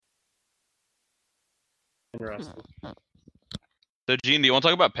Interesting. So, Gene, do you want to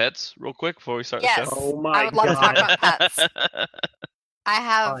talk about pets real quick before we start the show? Oh my I would love to talk God. about pets. I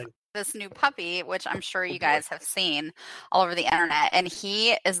have Fine. this new puppy, which I'm sure you guys have seen all over the internet, and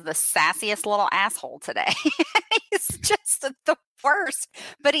he is the sassiest little asshole today. He's just the worst,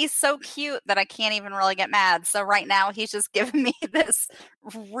 but he's so cute that I can't even really get mad. So right now he's just giving me this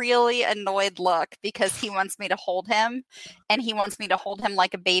really annoyed look because he wants me to hold him, and he wants me to hold him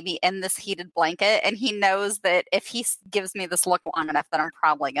like a baby in this heated blanket, and he knows that if he gives me this look long enough, then I'm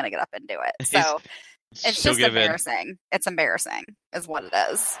probably going to get up and do it. So it's just embarrassing. It's embarrassing is what it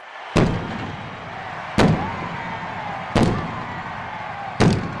is.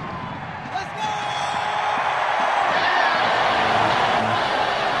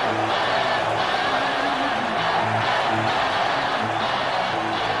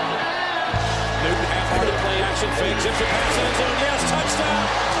 Fakes it for pass end zone. Yes, touchdown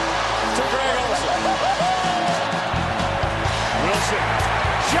to Greg Olsen. Wilson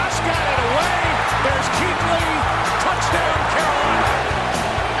just got it away. There's Keith Lee. Touchdown, Carolina.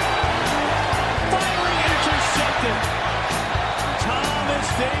 Finally intercepted. Thomas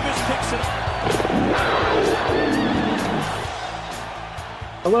Davis picks it up.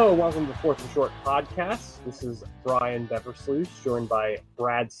 Hello, welcome to the Fourth and Short podcast. This is Brian Beversluis, joined by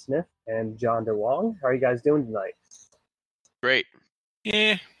Brad Smith and John DeWong. How are you guys doing tonight? Great.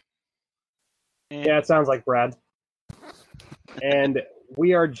 Yeah, it sounds like Brad. And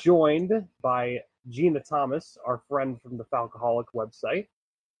we are joined by Jeanna Thomas, our friend from the Falcoholic website,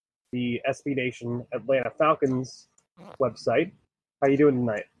 the SB Nation Atlanta Falcons website. How are you doing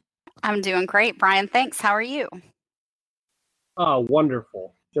tonight? I'm doing great, Brian. Thanks. How are you? Oh,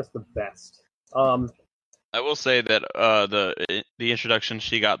 wonderful. Just the best. I will say that the introduction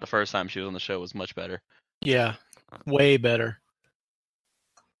she got the first time she was on the show was much better. Yeah, way better.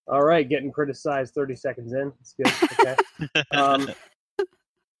 All right, getting criticized 30 seconds in. It's good. Okay.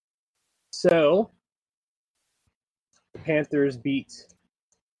 So, the Panthers beat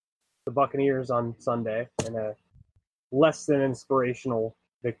the Buccaneers on Sunday in a less than inspirational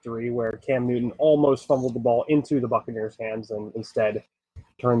victory where Cam Newton almost fumbled the ball into the Buccaneers' hands and instead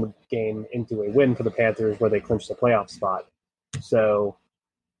turned the game into a win for the Panthers where they clinched the playoff spot. So,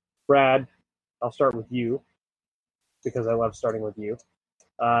 Brad, I'll start with you because I love starting with you.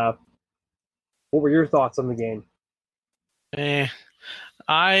 What were your thoughts on the game? A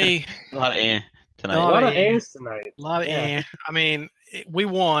lot of tonight. A lot of ahs tonight. A lot of I mean, we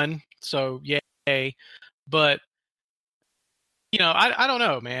won, so yay. But, you know, I don't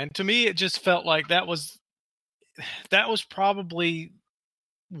know, man. To me, it just felt like that was probably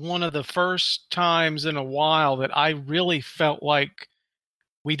one of the first times in a while that I really felt like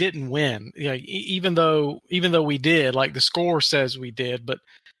we didn't win. You know, even though we did, like the score says we did, but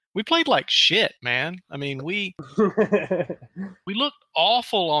we played like shit, man. I mean, we looked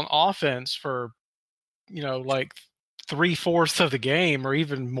awful on offense for, you know, like 3/4 of the game or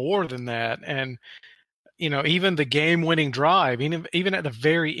even more than that. And, you know, even the game-winning drive, even at the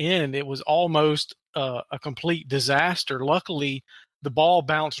very end, it was almost a complete disaster. Luckily, the ball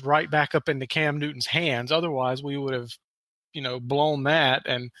bounced right back up into Cam Newton's hands. Otherwise, we would have, you know, blown that,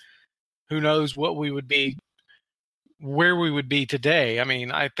 and who knows where we would be today. I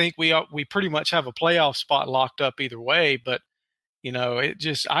mean, I think we pretty much have a playoff spot locked up either way, but, you know, it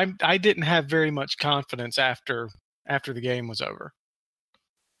just I didn't have very much confidence after the game was over.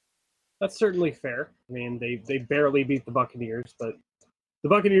 That's certainly fair. I mean, they barely beat the Buccaneers, but the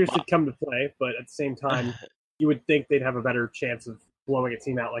Buccaneers did come to play, but at the same time, you would think they'd have a better chance of blowing a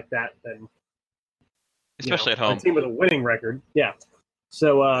team out like that than especially at home. A team with a winning record. Yeah.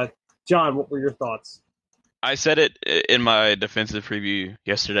 So, John, what were your thoughts? I said it in my defensive preview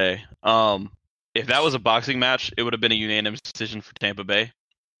yesterday. If that was a boxing match, it would have been a unanimous decision for Tampa Bay.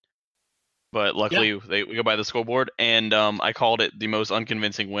 But luckily, we go by the scoreboard, and I called it the most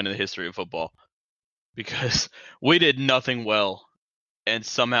unconvincing win in the history of football because we did nothing well and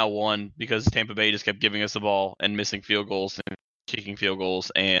somehow won because Tampa Bay just kept giving us the ball and missing field goals and kicking field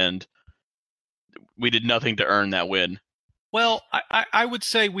goals, and we did nothing to earn that win. Well, I would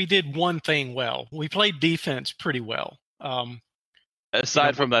say we did one thing well. We played defense pretty well.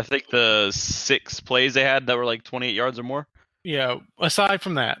 Aside from, I think, the 6 plays they had that were like 28 yards or more. Yeah, aside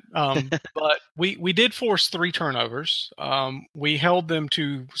from that. But we did force 3 turnovers. We held them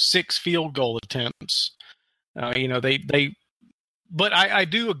to 6 field goal attempts. You know, but I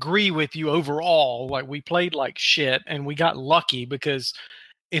do agree with you overall. Like, we played like shit, and we got lucky because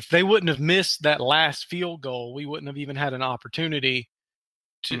if they wouldn't have missed that last field goal, we wouldn't have even had an opportunity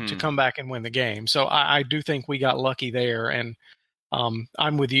to come back and win the game. So I do think we got lucky there, and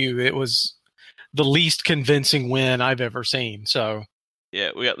I'm with you. It was the least convincing win I've ever seen. So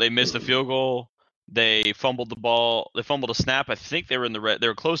Yeah, they missed a field goal. They fumbled the ball. They fumbled a snap. I think they were in the red. They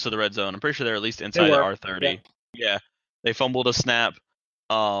were close to the red zone. I'm pretty sure they were at least inside our 30. Yeah, they fumbled a snap,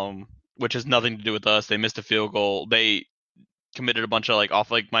 which has nothing to do with us. They missed a field goal. They committed a bunch of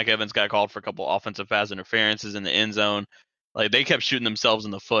like Mike Evans got called for a couple offensive pass interferences in the end zone. Like they kept shooting themselves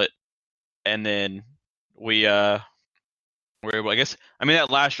in the foot, and then we were able. I guess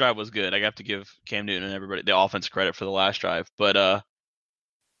that last drive was good. I have to give Cam Newton and everybody the offense credit for the last drive, but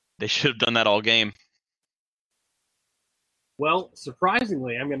they should have done that all game. Well,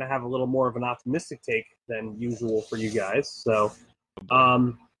 surprisingly, I'm going to have a little more of an optimistic take than usual for you guys. So,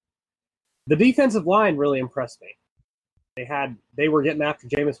 the defensive line really impressed me. They were getting after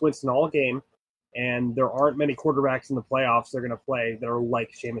Jameis Winston all game, and there aren't many quarterbacks in the playoffs they're going to play that are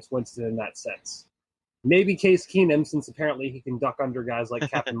like Jameis Winston in that sense. Maybe Case Keenum, since apparently he can duck under guys like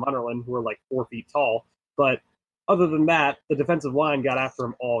Captain Munnerlyn, who are like 4 feet tall. But other than that, the defensive line got after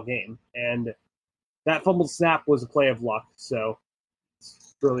him all game. And that fumbled snap was a play of luck, so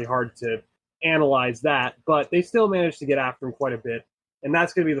it's really hard to analyze that. But they still managed to get after him quite a bit, and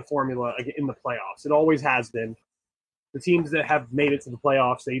that's going to be the formula in the playoffs. It always has been. The teams that have made it to the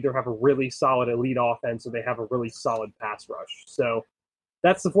playoffs, they either have a really solid elite offense or they have a really solid pass rush. So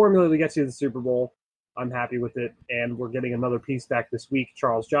that's the formula that gets you to the Super Bowl. I'm happy with it, and we're getting another piece back this week,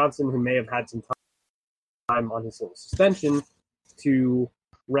 Charles Johnson, who may have had some time on his little suspension to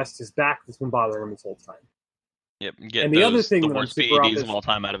rest his back that's been bothering him this whole time. Yep. And the other thing the that I'm worst super PEDs optimistic of all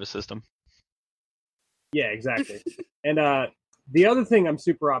time out of his system. Yeah, exactly. And the other thing I'm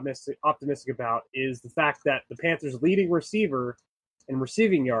super optimistic about is the fact that the Panthers' leading receiver in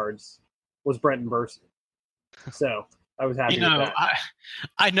receiving yards was Brenton Burson. So I was happy with that.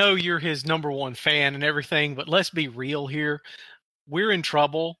 I know you're his number one fan and everything, but let's be real here. We're in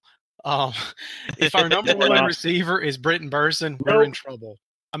trouble. If our number one receiver is Brenton Burson, we're in trouble.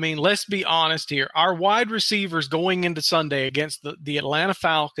 I mean, let's be honest here. Our wide receivers going into Sunday against the Atlanta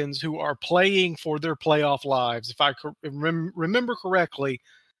Falcons, who are playing for their playoff lives, if I remember correctly,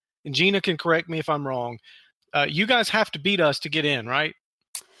 and Jeanna can correct me if I'm wrong, you guys have to beat us to get in, right?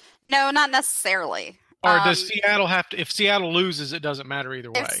 No, not necessarily. Or does Seattle have to? If Seattle loses, it doesn't matter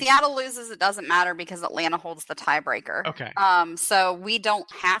either way. If Seattle loses, it doesn't matter because Atlanta holds the tiebreaker. Okay. So we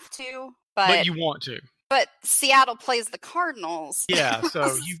don't have to, but you want to. But Seattle plays the Cardinals. Yeah,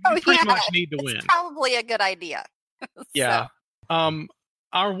 so you pretty much need to win. It's probably a good idea. Yeah. So.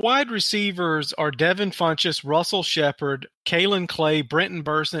 Our wide receivers are Devin Funchess, Russell Shepard, Kalen Clay, Brenton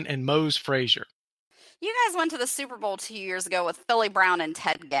Burson, and Mose Frazier. You guys went to the Super Bowl 2 years ago with Philly Brown and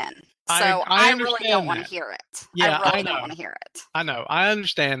Ted Ginn. So I really don't want to hear it. Yeah, I really don't want to hear it. I know. I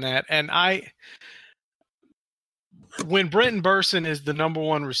understand that. And when Brenton Burson is the number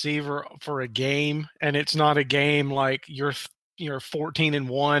one receiver for a game, and it's not a game like you're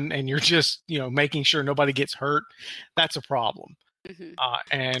 14-1 and you're just, making sure nobody gets hurt, that's a problem. Mm-hmm.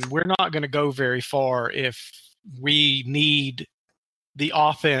 And we're not going to go very far if we need the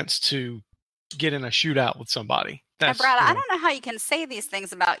offense to get in a shootout with somebody. Brad, I don't know how you can say these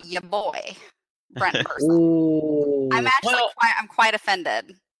things about your boy, Brenton Burson. I'm actually quite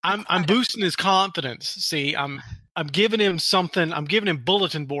offended. I'm boosting his confidence. See, I'm giving him something. I'm giving him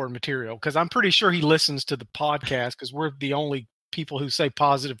bulletin board material because I'm pretty sure he listens to the podcast because we're the only people who say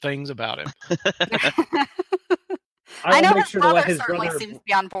positive things about him. I know his brother certainly seems to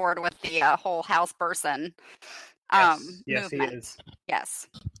be on board with the whole house person. Yes, he is. Yes.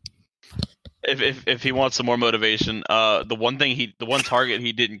 If he wants some more motivation, the one target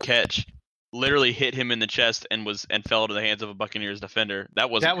he didn't catch literally hit him in the chest and fell into the hands of a Buccaneers defender.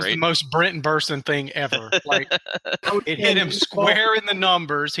 That was the most Brenton Burson thing ever. Like it hit him square in the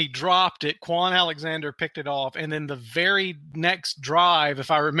numbers. He dropped it. Quan Alexander picked it off, and then the very next drive,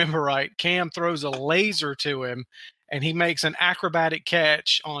 if I remember right, Cam throws a laser to him, and he makes an acrobatic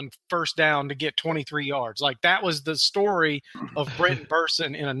catch on first down to get 23 yards. Like, that was the story of Brenton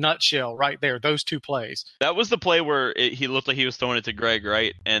Burson in a nutshell right there, those two plays. That was the play where he looked like he was throwing it to Greg,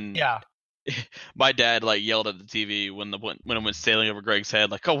 right? And yeah. My dad, yelled at the TV when it went sailing over Greg's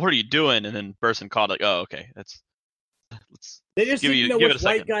head, like, "Oh, what are you doing?" And then Burson caught it, like, "Oh, okay, They just didn't know which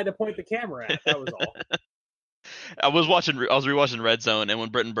white guy to point the camera at. That was all." I was rewatching Red Zone, and when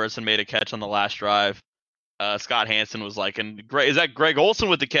Brenton Burson made a catch on the last drive, Scott Hansen was like, "And is that Greg Olsen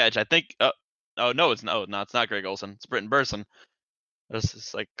with the catch?" I think. No, it's not Greg Olsen. It's Brenton Burson. It's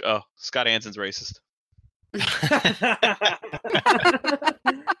just like, oh, Scott Hansen's racist.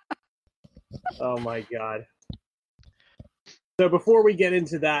 Oh my God. So before we get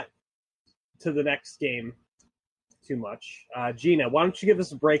into that, to the next game, too much. Jeanna, why don't you give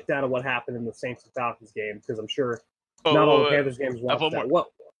us a breakdown of what happened in the Saints and Falcons game? Because I'm sure not all the Panthers games watched that.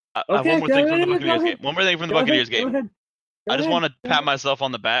 I have one more thing from the Buccaneers game. One more thing from the Buccaneers game. I just want to pat myself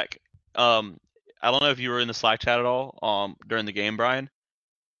on the back. I don't know if you were in the Slack chat at all during the game, Brian,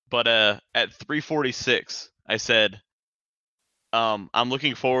 but at 3:46, I said, I'm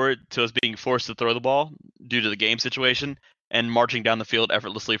looking forward to us being forced to throw the ball due to the game situation and marching down the field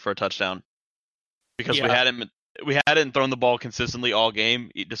effortlessly for a touchdown, because we hadn't thrown the ball consistently all game,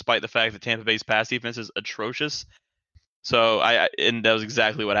 despite the fact that Tampa Bay's pass defense is atrocious. So and that was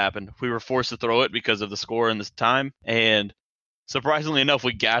exactly what happened. We were forced to throw it because of the score and this time, and surprisingly enough,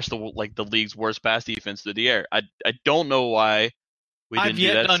 we gashed the league's worst pass defense through the air. I don't know why we didn't do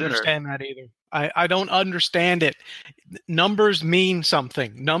that sooner. I've yet to understand that either. I don't understand it. Numbers mean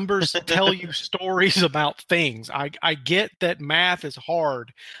something. Numbers tell you stories about things. I get that math is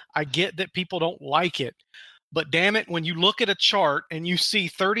hard. I get that people don't like it. But damn it, when you look at a chart and you see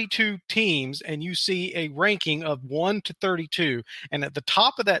 32 teams and you see a ranking of 1 to 32, and at the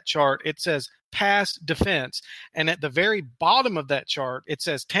top of that chart, it says pass defense. And at the very bottom of that chart, it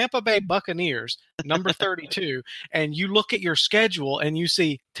says Tampa Bay Buccaneers, number 32. And you look at your schedule and you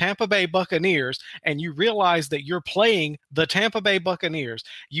see Tampa Bay Buccaneers, and you realize that you're playing the Tampa Bay Buccaneers.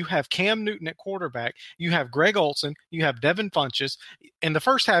 You have Cam Newton at quarterback. You have Greg Olsen. You have Devin Funchess. In the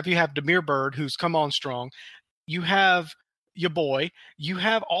first half, you have Demir Bird, who's come on strong. You have your boy. You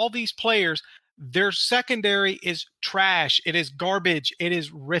have all these players. Their secondary is trash. It is garbage. It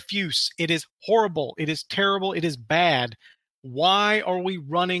is refuse. It is horrible. It is terrible. It is bad. Why are we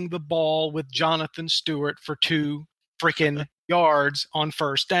running the ball with Jonathan Stewart for 2 freaking yards on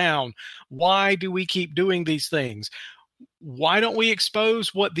first down? Why do we keep doing these things? Why don't we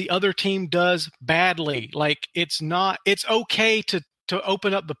expose what the other team does badly? Like, it's okay to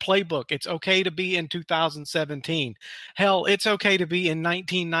open up the playbook. It's okay to be in 2017. Hell, it's okay to be in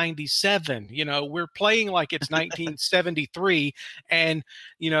 1997. We're playing like it's 1973, and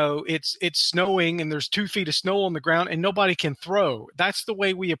it's snowing and there's 2 feet of snow on the ground and nobody can throw. That's the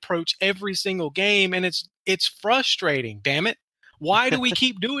way we approach every single game, and it's frustrating. Damn it! Why do we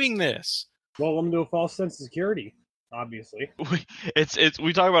keep doing this? Well, I'm to a false sense of security, obviously.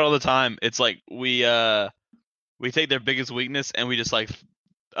 We talk about it all the time. It's like we take their biggest weakness and we just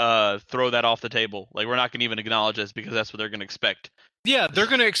throw that off the table. Like, we're not going to even acknowledge this because that's what they're going to expect. Yeah, they're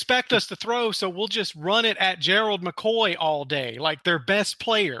going to expect us to throw, so we'll just run it at Gerald McCoy all day, like their best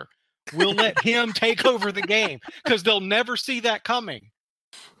player. We'll let him take over the game because they'll never see that coming.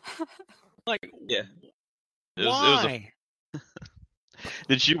 Like, yeah. Why?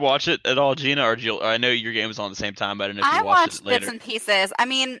 Did you watch it at all, Jeanna? Or I know your game was on at the same time, but I don't know if you watched it later. I watched bits and pieces. I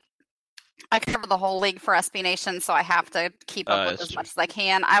mean, I cover the whole league for SB Nation, so I have to keep up with as much as I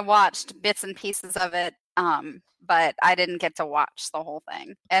can. I watched bits and pieces of it, but I didn't get to watch the whole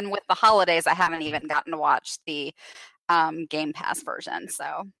thing. And with the holidays, I haven't even gotten to watch the Game Pass version.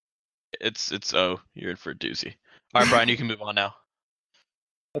 So you're in for a doozy. All right, Brian, you can move on now.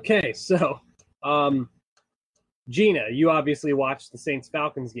 Okay, so Jeanna, you obviously watched the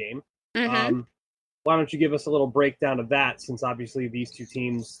Saints-Falcons game. Mm-hmm. Why don't you give us a little breakdown of that, since obviously these two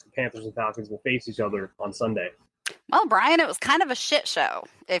teams, the Panthers and Falcons, will face each other on Sunday? Well, Brian, it was kind of a shit show,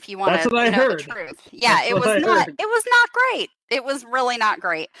 if you want to know the truth. Yeah, it was not great. It was really not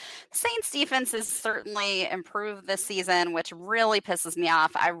great. Saints defense has certainly improved this season, which really pisses me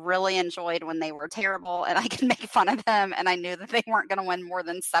off. I really enjoyed when they were terrible and I could make fun of them, and I knew that they weren't going to win more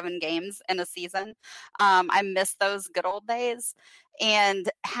than 7 games in a season. I miss those good old days. And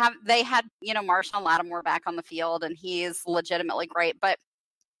they had, Marshawn Lattimore back on the field, and he is legitimately great, but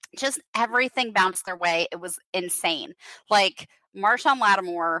just everything bounced their way. It was insane. Like, Marshawn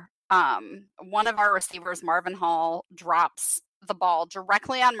Lattimore, one of our receivers, Marvin Hall, drops the ball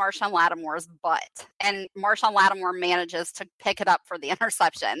directly on Marshawn Lattimore's butt, and Marshawn Lattimore manages to pick it up for the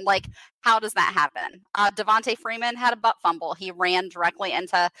interception. Like, how does that happen? Devontae Freeman had a butt fumble. He ran directly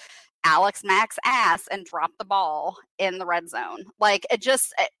into Alex Mack's ass and dropped the ball in the red zone. Like,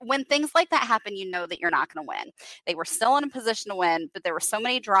 when things like that happen, you know that you're not going to win. They were still in a position to win, but there were so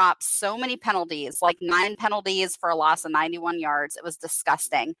many drops, so many penalties, like 9 penalties for a loss of 91 yards. It was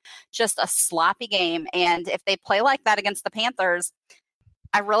disgusting. Just a sloppy game. And if they play like that against the Panthers,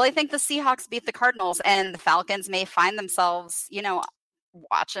 I really think the Seahawks beat the Cardinals, and the Falcons may find themselves,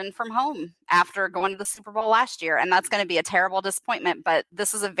 watching from home after going to the Super Bowl last year. And that's going to be a terrible disappointment, but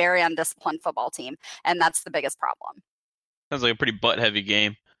this is a very undisciplined football team, and that's the biggest problem. Sounds like a pretty butt-heavy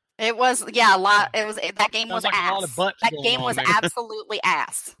game. It was, yeah, a lot. That game was like ass. That game was absolutely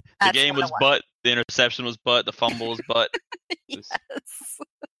ass. The game was butt. The interception was butt. The fumble was butt. Yes.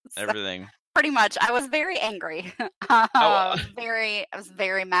 Everything. Pretty much. I was very angry. I was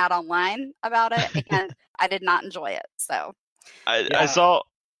very mad online about it, and I did not enjoy it. So I saw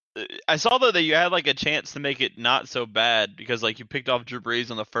though that you had like a chance to make it not so bad because like you picked off Drew Brees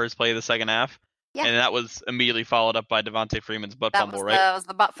on the first play of the second half, Yeah. and that was immediately followed up by Devontae Freeman's butt fumble, right? That was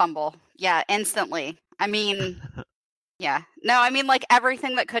the butt fumble. Yeah, instantly. I mean, yeah. No, I mean, like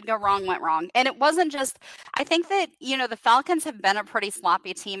everything that could go wrong went wrong. And it wasn't just, I think that, the Falcons have been a pretty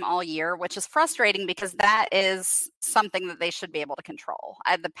sloppy team all year, which is frustrating because that is something that they should be able to control.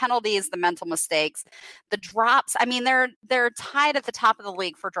 The penalties, the mental mistakes, the drops. I mean, they're tied at the top of the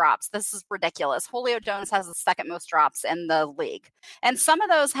league for drops. This is ridiculous. Julio Jones has the second most drops in the league. And some of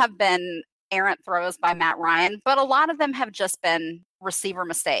those have been errant throws by Matt Ryan, but a lot of them have just been receiver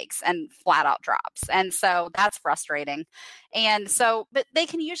mistakes and flat out drops. And so that's frustrating. And so, but they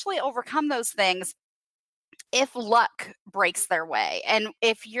can usually overcome those things if luck breaks their way. And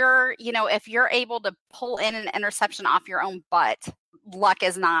if you're able to pull in an interception off your own butt, luck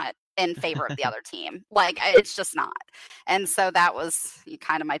is not in favor of the other team. Like, it's just not. And so that was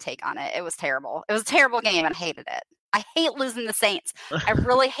kind of my take on it. It was terrible. It was a terrible game and I hated it. I hate losing the Saints. I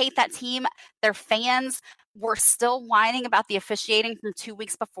really hate that team. Their fans were still whining about the officiating from 2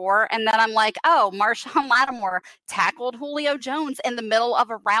 weeks before. And then I'm like, oh, Marshawn Lattimore tackled Julio Jones in the middle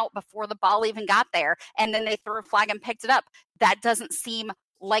of a route before the ball even got there. And then they threw a flag and picked it up. That doesn't seem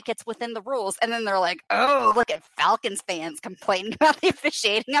like it's within the rules. And then they're like, oh, look at Falcons fans complaining about the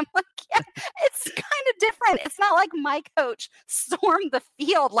officiating. I'm like, yeah, it's kind of different. It's not like my coach stormed the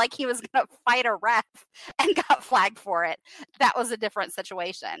field like he was going to fight a ref and got flagged for it. That was a different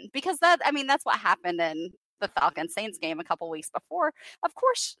situation because that's what happened in the Falcons Saints game a couple weeks before. Of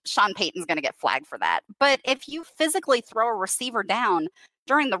course, Sean Payton's going to get flagged for that. But if you physically throw a receiver down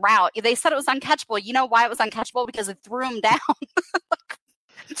during the route, they said it was uncatchable. You know why it was uncatchable? Because it threw him down.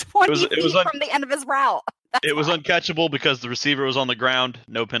 20 feet from the end of his route. It was uncatchable because the receiver was on the ground,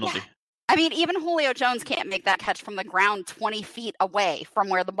 no penalty. Yeah. I mean, even Julio Jones can't make that catch from the ground 20 feet away from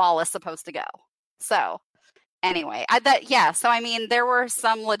where the ball is supposed to go. So, anyway, so I mean, there were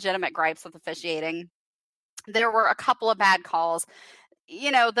some legitimate gripes with officiating. There were a couple of bad calls.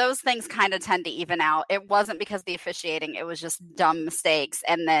 Those things kind of tend to even out. It wasn't because of the officiating. It was just dumb mistakes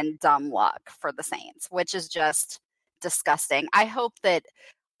and then dumb luck for the Saints, which is just disgusting. I hope that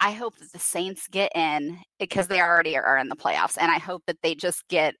the Saints get in because they already are in the playoffs, and I hope that they just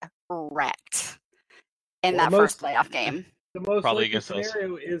get wrecked in that first playoff game. The most likely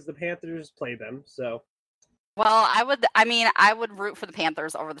scenario is the Panthers play them. So, well, I would root for the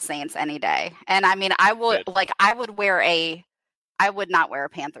Panthers over the Saints any day, and I would not wear a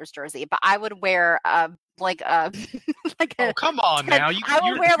Panthers jersey, but I would wear a oh, come on now. I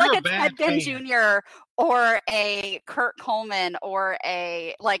would wear like a Ted Ginn Jr. or a Kurt Coleman or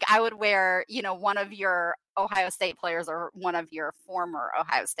I would wear, one of your Ohio State players or one of your former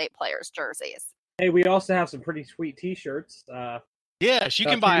Ohio State players' jerseys. Hey, we also have some pretty sweet T-shirts. Yes, you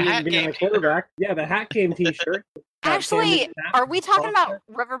can buy a hat game. Quarterback. Yeah, the hat game T-shirt. Actually, are we talking about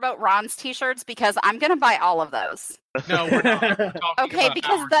Riverboat Ron's T-shirts? Because I'm going to buy all of those. No, we're not. Okay,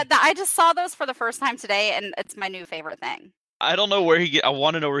 because I just saw those for the first time today, and it's my new favorite thing. I don't know where I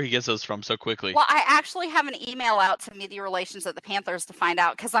want to know where he gets those from so quickly. Well, I actually have an email out to media relations at the Panthers to find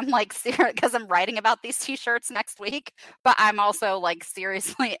out because I'm because I'm writing about these T-shirts next week. But I'm also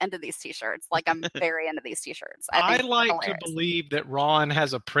seriously into these T-shirts. I'm very into these T-shirts. I like to believe that Ron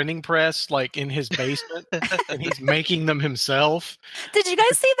has a printing press in his basement and he's making them himself. Did you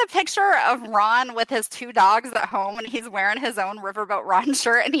guys see the picture of Ron with his two dogs at home and he's wearing his own Riverboat Ron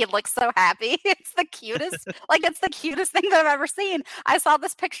shirt and he looks so happy? It's the cutest. It's the cutest thing that I've ever seen. I saw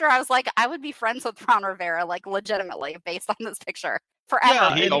this picture. I was like, I would be friends with Ron Rivera, legitimately, based on this picture. Forever.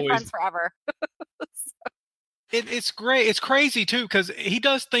 Yeah, We'd be friends forever. It's great. It's crazy, too, because he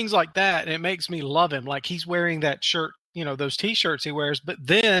does things like that, and it makes me love him. He's wearing that shirt, those T-shirts he wears, but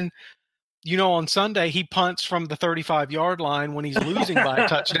then, on Sunday, he punts from the 35-yard line when he's losing by a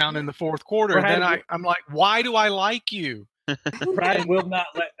touchdown in the fourth quarter. And then I'm like, why do I like you? Brad will not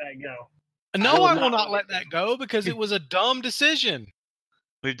let that go. No, I will not let that go because it was a dumb decision.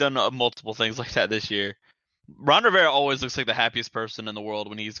 We've done multiple things like that this year. Ron Rivera always looks like the happiest person in the world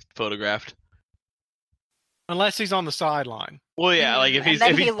when he's photographed. Unless he's on the sideline. Well, yeah, if he's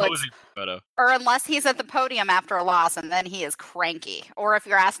posing for a photo. Or unless he's at the podium after a loss and then he is cranky. Or if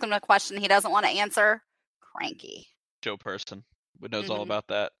you're asking him a question he doesn't want to answer, cranky. Joe Person knows all about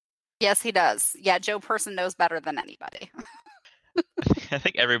that. Yes, he does. Yeah, Joe Person knows better than anybody. I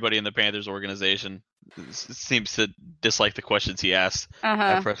think everybody in the Panthers organization seems to dislike the questions he asks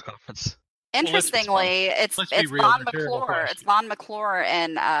at press conference. Interestingly, it's be real, Von they're terrible McClure. It's questions. Von McClure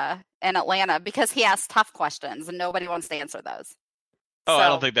in Atlanta because he asks tough questions and nobody wants to answer those. Oh, I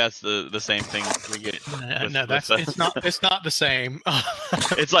don't So- think that's the same thing we get. It's not the same.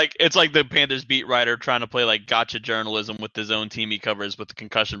 It's like the Panthers beat writer trying to play like gotcha journalism with his own team he covers with the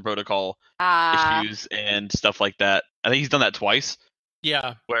concussion protocol issues and stuff like that. I think he's done that twice.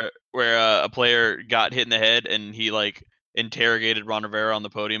 Yeah. Where a player got hit in the head and he like interrogated Ron Rivera on the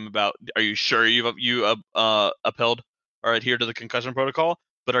podium about, are you sure you upheld or adhered to the concussion protocol?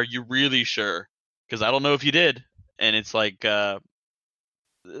 But are you really sure? Because I don't know if you did. And it's like, come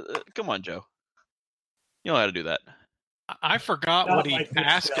on, Joe. You know how to do that. I forgot Not what he like this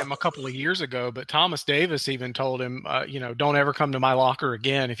asked stuff. him a couple of years ago, but Thomas Davis even told him, don't ever come to my locker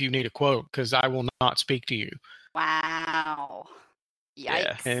again if you need a quote, because I will not speak to you. Wow. Yikes.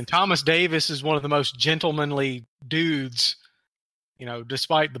 Yeah. And Thomas Davis is one of the most gentlemanly dudes,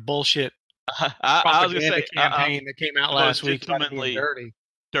 despite the bullshit I was gonna propaganda say campaign that came out last week. about being gentlemanly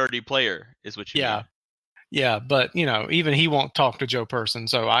dirty player is what you mean. Yeah, but even he won't talk to Joe Person,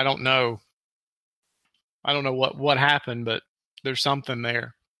 so I don't know. I don't know what happened, but there's something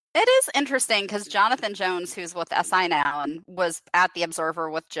there. It is interesting because Jonathan Jones, who's with SI now and was at the Observer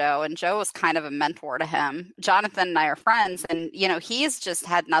with Joe, and Joe was kind of a mentor to him. Jonathan and I are friends, and he's just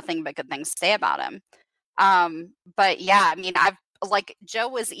had nothing but good things to say about him. But yeah, I mean, Joe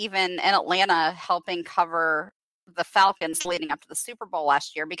was even in Atlanta helping cover the Falcons leading up to the Super Bowl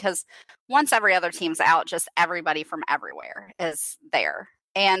last year, because once every other team's out, just everybody from everywhere is there.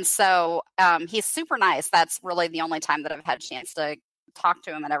 And so he's super nice. That's really the only time that I've had a chance to talk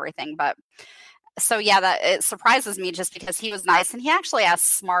to him and everything. But so yeah, that it surprises me just because he was nice and he actually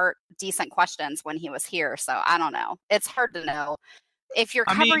asked smart, decent questions when he was here. So I don't know. It's hard to know. If you're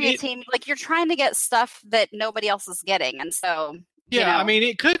covering a team, like you're trying to get stuff that nobody else is getting. And so I mean,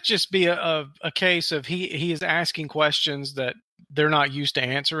 it could just be a case of he is asking questions that they're not used to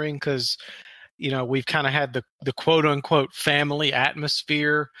answering because, we've kind of had the quote unquote family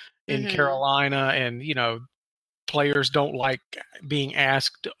atmosphere in Carolina, and players don't like being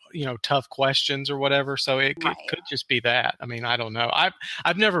asked tough questions or whatever. So it could just be that. I mean, I don't know.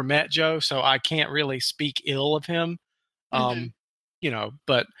 I've never met Joe, so I can't really speak ill of him.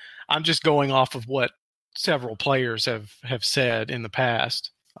 But I'm just going off of what several players have said in the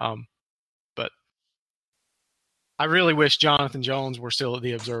past. But I really wish Jonathan Jones were still at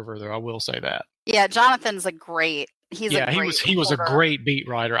the Observer, though. I will say that. Yeah, Jonathan's he was a great beat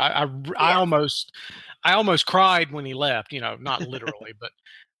writer. I almost cried when he left. Not literally, but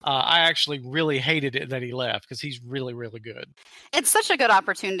I actually really hated it that he left because he's really, really good. It's such a good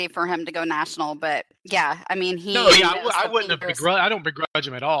opportunity for him to go national, but yeah, I mean, I wouldn't have I don't begrudge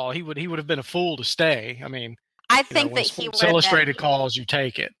him at all. He would have been a fool to stay. I mean, I think that he would Illustrated calls, you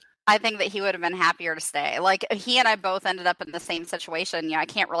take it. I think that he would have been happier to stay. Like he and I both ended up in the same situation. I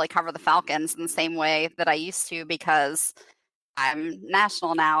can't really cover the Falcons in the same way that I used to because I'm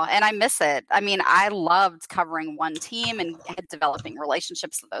national now and I miss it. I mean, I loved covering one team and developing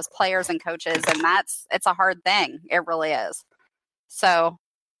relationships with those players and coaches. And it's a hard thing. It really is. So,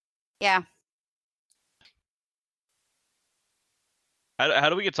 yeah. How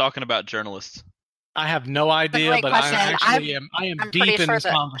do we get talking about journalists? I have no idea, but I am deep in this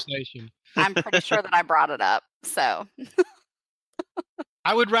conversation. I'm pretty sure that I brought it up. So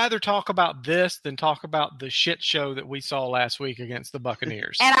I would rather talk about this than talk about the shit show that we saw last week against the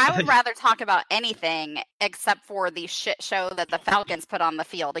Buccaneers. And I would rather talk about anything except for the shit show that the Falcons put on the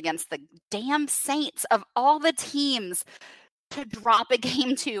field against the damn Saints of all the teams to drop a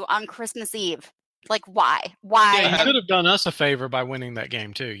game to on Christmas Eve. Like, why? Yeah, you could have done us a favor by winning that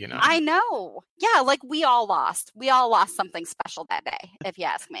game too, I know. Yeah, like we all lost. We all lost something special that day, if you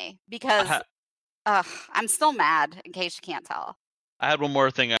ask me. Because I'm still mad, in case you can't tell. I had one more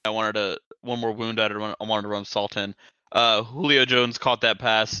thing one more wound I wanted to run salt in. Julio Jones caught that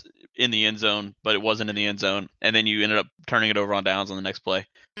pass in the end zone, but it wasn't in the end zone, and then you ended up turning it over on downs on the next play.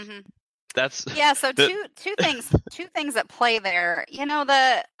 Mm-hmm. That's so two things at play there.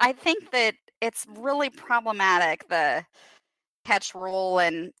 I think that it's really problematic, the catch rule,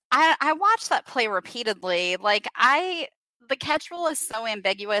 and I watched that play repeatedly. Like the catch rule is so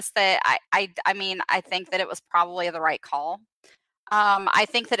ambiguous that I mean I think that it was probably the right call. I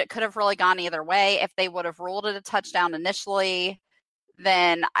think that it could have really gone either way. If they would have ruled it a touchdown initially,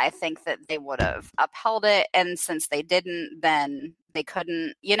 then I think that they would have upheld it. And since they didn't, then they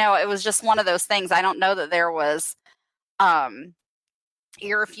couldn't. It was just one of those things. I don't know that there was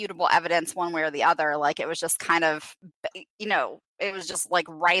irrefutable evidence one way or the other. Like it was just kind of, it was just like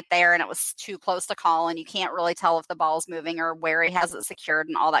right there, and it was too close to call, and you can't really tell if the ball's moving or where he has it secured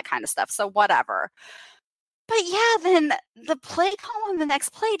and all that kind of stuff. So whatever. But yeah, then the play call on the next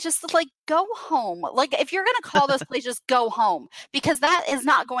play, just like go home. Like if you're gonna call those plays, just go home, because that is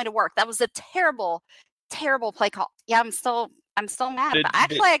not going to work. That was a terrible, terrible play call. Yeah, I'm still mad.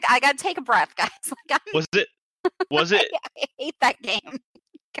 Actually, I gotta take a breath, guys. Like, Was it? I hate that game.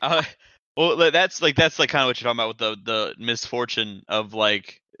 Well, that's kind of what you're talking about with the misfortune of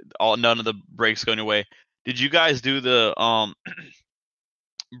like none of the breaks going away. Did you guys do the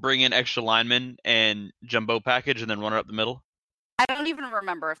bring in extra linemen and jumbo package and then run it up the middle? I don't even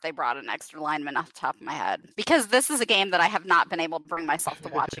remember if they brought an extra lineman off the top of my head, because this is a game that I have not been able to bring myself to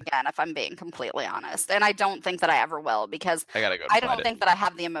watch again, if I'm being completely honest. And I don't think that I ever will, because I don't think that I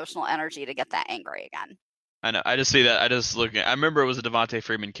have the emotional energy to get that angry again. I know. I just see that. I remember it was a Devontae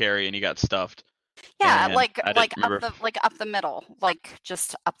Freeman carry and he got stuffed. Yeah, like up the middle, like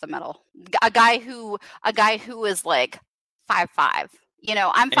just up the middle. A guy who is like 5'5". You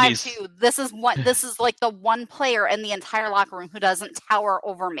know, I'm 5'2". This is like the one player in the entire locker room who doesn't tower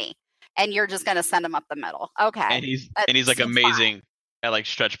over me, and you're just gonna send him up the middle. Okay. And he's like amazing at like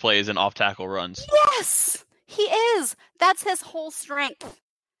stretch plays and off tackle runs. Yes, he is. That's his whole strength.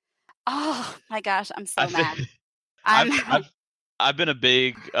 Oh my gosh, I'm so mad. I've been a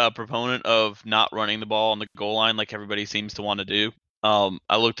big proponent of not running the ball on the goal line like everybody seems to want to do.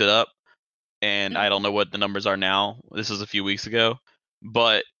 I looked it up, and I don't know what the numbers are now. This was a few weeks ago,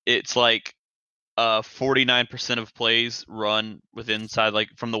 but it's like 49% of plays run within inside, like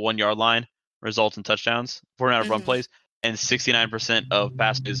from the 1 yard line, result in touchdowns. 49% of run plays, and 69% of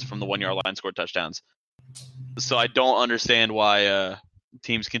passes from the 1 yard line scored touchdowns. So I don't understand why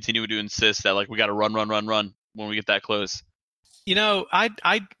teams continue to insist that like we got to run when we get that close. You know,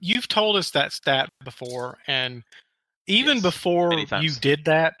 you've told us that stat before, and even before you did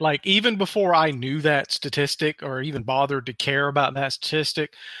that, like even before I knew that statistic or even bothered to care about that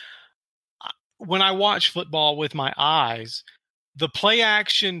statistic, when I watch football with my eyes, the play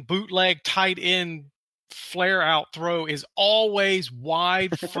action bootleg tight end flare out throw is always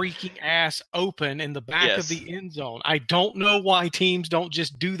wide freaking ass open in the back of the end zone. I don't know why teams don't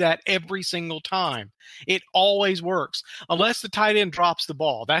just do that every single time. It always works, unless the tight end drops the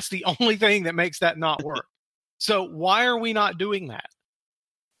ball. That's the only thing that makes that not work. So why are we not doing that?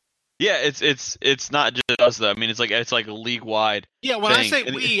 Yeah, it's not just us though. I mean, it's like league wide. Yeah, when I say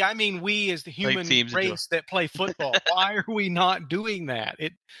we, I mean we as the human race that play football. Why are we not doing that?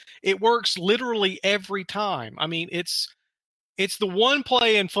 It works literally every time. I mean, it's the one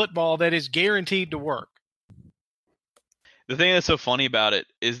play in football that is guaranteed to work. The thing that's so funny about it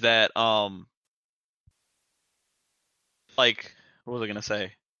is that like, what was I gonna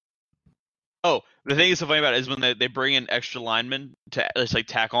say? Oh, the thing that's so funny about it is when they bring in extra linemen to just like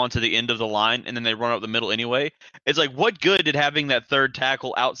tack on to the end of the line, and then they run up the middle anyway. It's like, what good did having that third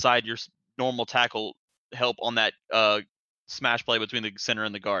tackle outside your normal tackle help on that smash play between the center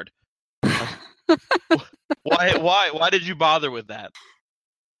and the guard? Why did you bother with that?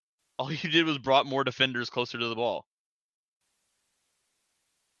 All you did was brought more defenders closer to the ball.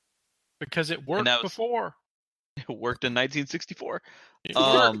 Because it worked before. It worked in 1964.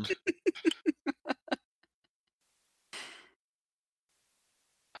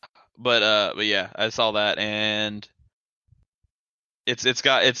 But yeah, I saw that, and it's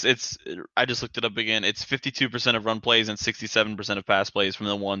I just looked it up again. It's 52% of run plays and 67% of pass plays from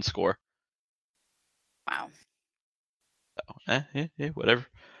the one score. Wow. So, yeah, whatever.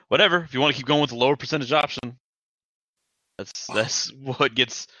 If you want to keep going with the lower percentage option, that's what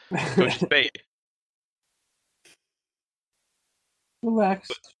gets coaches paid. Relax.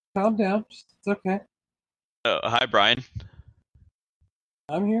 Calm down. It's okay. Hi, Brian.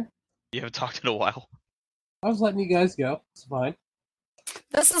 I'm here. You haven't talked in a while. I was letting you guys go. It's fine.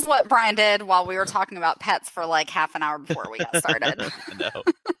 This is what Brian did while we were talking about pets for like half an hour before we got started. No.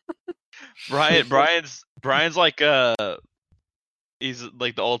 Brian's like he's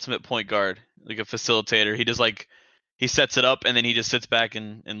like the ultimate point guard, like a facilitator. He just like he sets it up and then he just sits back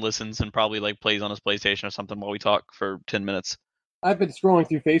and listens and probably like plays on his PlayStation or something while we talk for 10 minutes. I've been scrolling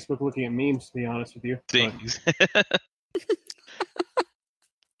through Facebook looking at memes, to be honest with you.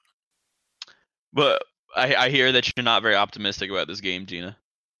 But I hear that you're not very optimistic about this game, Jeanna.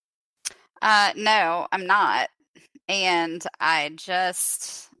 No, I'm not. And I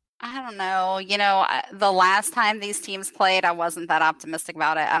don't know. You know, the last time these teams played, I wasn't that optimistic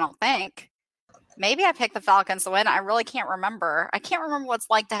about it, I don't think. Maybe I picked the Falcons to win. I really can't remember. I can't remember what it's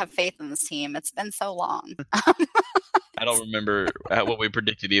like to have faith in this team. It's been so long. I don't remember what we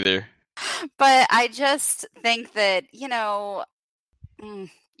predicted either. But I just think that, you know,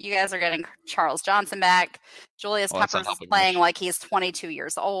 You guys are getting Charles Johnson back. Julius Peppers is playing like he's 22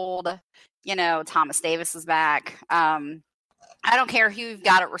 years old. Thomas Davis is back. I don't care who you've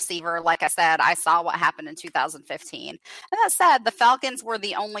got at receiver. Like I said, I saw what happened in 2015. And that said, the Falcons were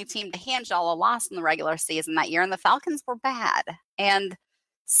the only team to hand y'all a loss in the regular season that year, and the Falcons were bad. And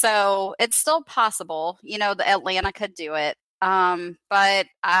so it's still possible. The Atlanta could do it. But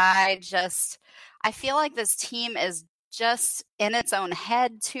I feel like this team is just in its own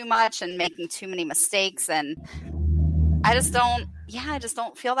head too much and making too many mistakes, and I just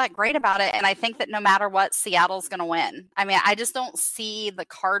don't feel that great about it. And I think that no matter what, Seattle's going to win. I mean, I just don't see the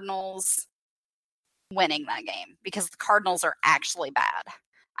Cardinals winning that game because the Cardinals are actually bad.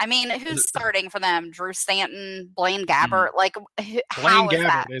 I mean, who's starting for them? Drew Stanton, Blaine Gabbert? Like, how Blaine is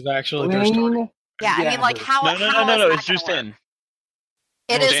that? Gabbert is actually their starting. Yeah, I mean, like, how? No, it's Drew Stanton.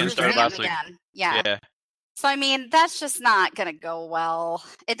 It is Drew Stanton again. Yeah. So, I mean, that's just not going to go well.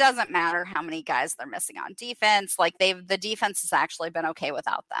 It doesn't matter how many guys they're missing on defense. Like, the defense has actually been okay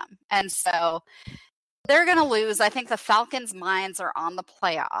without them. And so they're going to lose. I think the Falcons' minds are on the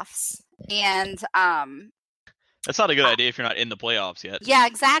playoffs. And that's not a good idea if you're not in the playoffs yet. Yeah,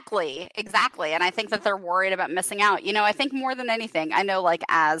 exactly. And I think that they're worried about missing out. I think more than anything, I know, like,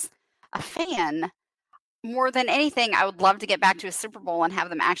 as a fan, more than anything, I would love to get back to a Super Bowl and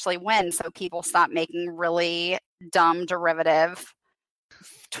have them actually win so people stop making really dumb derivative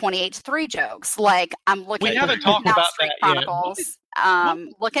 28-3 jokes. Like, I'm looking We haven't talked about that Chronicles, yet.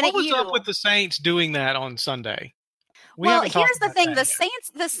 Looking at you. What was up with the Saints doing that on Sunday? Here's the thing. The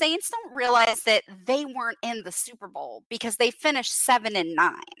Saints don't realize that they weren't in the Super Bowl because they finished 7-9.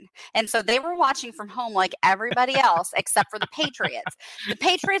 And so they were watching from home like everybody else except for the Patriots. The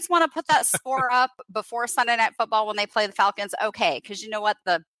Patriots want to put that score up before Sunday Night Football when they play the Falcons. Okay, because you know what?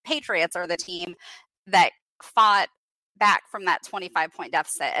 The Patriots are the team that fought back from that 25-point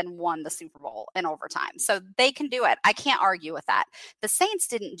deficit and won the Super Bowl in overtime. So they can do it. I can't argue with that. The Saints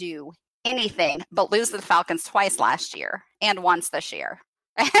didn't do anything but lose to the Falcons twice last year and once this year.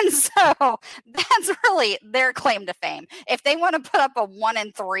 And so that's really their claim to fame. If they want to put up a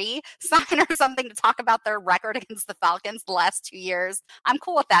 1-3 sign or something to talk about their record against the Falcons the last 2 years, I'm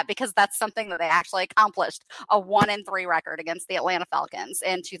cool with that because that's something that they actually accomplished, a 1-3 record against the Atlanta Falcons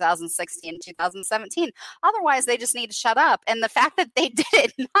in 2016, 2017. Otherwise, they just need to shut up. And the fact that they did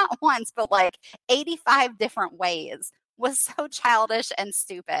it not once, but like 85 different ways was so childish and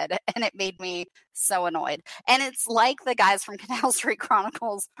stupid, and it made me so annoyed. And it's like the guys from Canal Street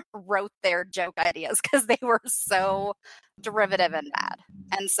Chronicles wrote their joke ideas because they were so derivative and bad.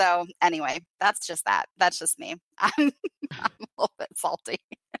 And so, anyway, that's just that. That's just me. I'm a little bit salty.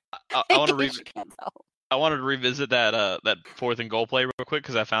 I wanted to revisit that 4th and goal play real quick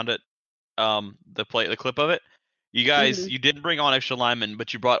because I found it, the clip of it. You guys, you didn't bring on extra linemen,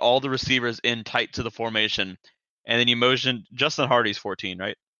 but you brought all the receivers in tight to the formation. And then you motioned Justin Hardy's 14,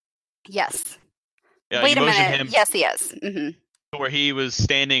 right? Yes. Yeah, Wait a minute. Yes, he is. Where he was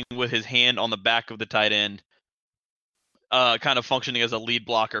standing with his hand on the back of the tight end, kind of functioning as a lead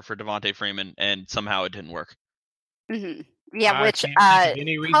blocker for Devontae Freeman, and somehow it didn't work. Yeah, which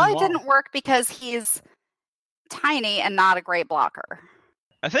probably didn't work because he's tiny and not a great blocker.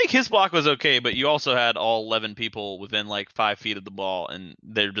 I think his block was okay, but you also had all 11 people within like 5 feet of the ball, and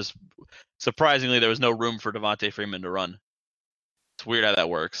they're just surprisingly there was no room for Devontae Freeman to run. It's weird how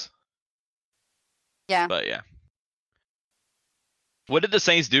that works. Yeah. But yeah. What did the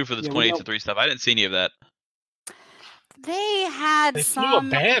Saints do for the 28-3 stuff? I didn't see any of that. They flew a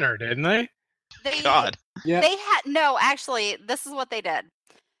banner, didn't they? God. Yeah. Actually, this is what they did.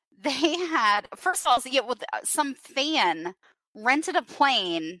 They had, first of all, with some fan rented a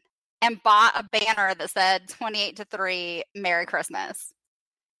plane and bought a banner that said 28-3 Merry Christmas.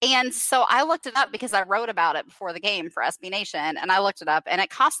 And so I looked it up because I wrote about it before the game for SB Nation, and I looked it up, and it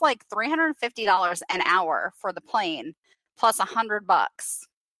cost like $350 an hour for the plane plus $100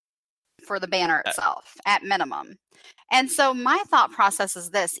 for the banner itself at minimum. And so my thought process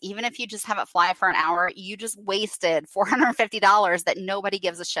is this: even if you just have it fly for an hour, you just wasted $450 that nobody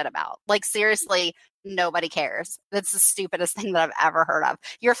gives a shit about. Like, seriously, nobody cares. That's the stupidest thing that I've ever heard of.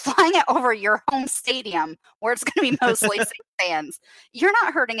 You're flying it over your home stadium where it's going to be mostly fans. You're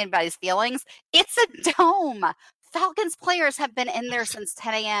not hurting anybody's feelings. It's a dome. Falcons players have been in there since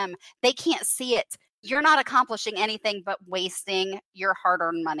 10 a.m. They can't see it. You're not accomplishing anything but wasting your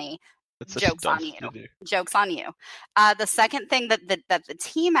hard-earned money. Joke's on you. Joke's on you. The second thing that the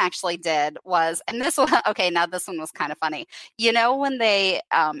team actually did was, and this one, okay, now this one was kind of funny. You know when they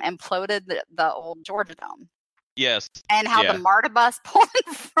imploded the old Georgia Dome? Yes. And how the MARTA bus pulled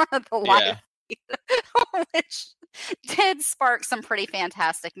in front of the live which did spark some pretty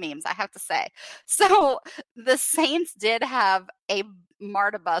fantastic memes, I have to say. So the Saints did have a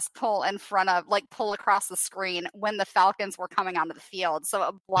MARTA bus pull across the screen when the Falcons were coming onto the field. So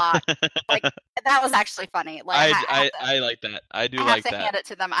it blocked. That was actually funny. I like that. I do like that. I have to hand it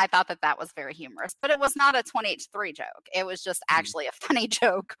to them. I thought that was very humorous, but it was not a 28-3 joke. It was just actually a funny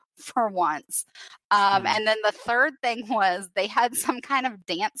joke for once. And then the third thing was they had some kind of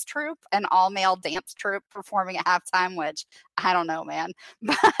dance troupe, an all-male dance troupe performing at halftime, which I don't know, man.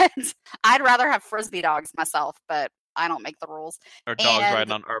 But I'd rather have Frisbee dogs myself, but I don't make the rules. Or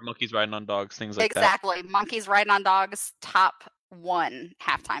monkeys riding on dogs, things like that. Exactly. Monkeys riding on dogs, top one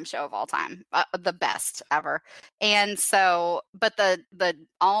halftime show of all time, the best ever. And so, but the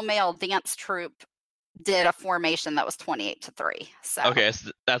all-male dance troupe did a formation that was 28-3. So okay,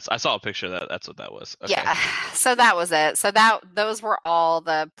 I saw a picture of that. That's what that was. Okay. Yeah, so that was it. So those were all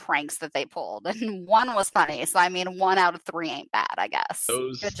the pranks that they pulled, and one was funny. So I mean, 1 out of 3 ain't bad, I guess.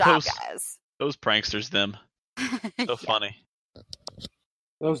 Good job, guys. Those pranksters, them. So funny.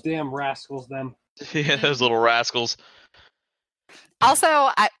 Those damn rascals, them. Yeah, those little rascals. Also,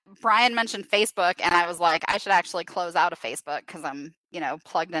 Brian mentioned Facebook, and I was like, I should actually close out of Facebook because I'm,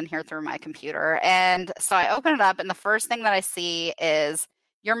 plugged in here through my computer. And so I open it up, and the first thing that I see is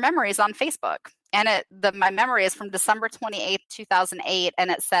your memories on Facebook. And my memory is from December 28th, 2008,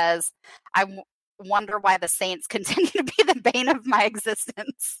 and it says, wonder why the Saints continue to be the bane of my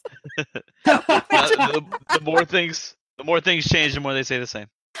existence. The more things change, the more they say the same.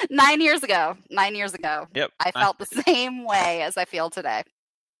 9 years ago. Yep. I felt the same way as I feel today.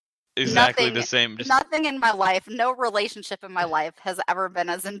 Exactly the same. Nothing in my life, no relationship in my life has ever been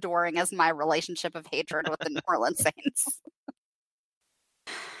as enduring as my relationship of hatred with the New Orleans Saints.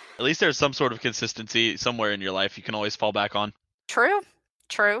 At least there's some sort of consistency somewhere in your life you can always fall back on. True.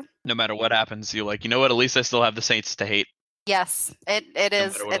 No matter what happens, you're like, you know what? At least I still have the Saints to hate. Yes, it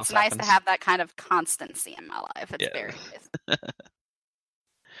is. It's nice to have that kind of constancy in my life. It's very nice.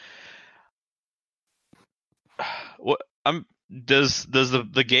 Does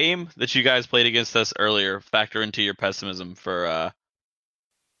the game that you guys played against us earlier factor into your pessimism for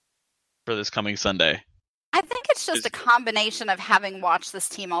this coming Sunday? I think it's just a combination of having watched this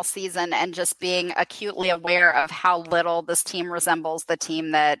team all season and just being acutely aware of how little this team resembles the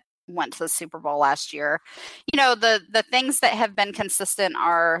team that went to the Super Bowl last year. The things that have been consistent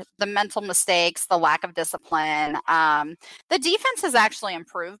are the mental mistakes, the lack of discipline. The defense has actually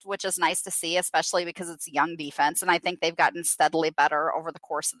improved, which is nice to see, especially because it's a young defense. And I think they've gotten steadily better over the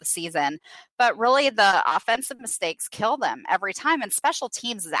course of the season. But really, the offensive mistakes kill them every time. And special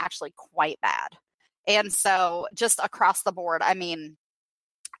teams is actually quite bad. And so just across the board, I mean,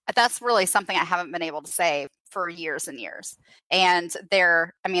 that's really something I haven't been able to say for years and years. And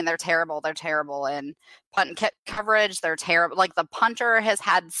they're terrible. They're terrible in punt and kick coverage. They're terrible. Like the punter has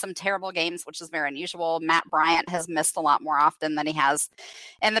had some terrible games, which is very unusual. Matt Bryant has missed a lot more often than he has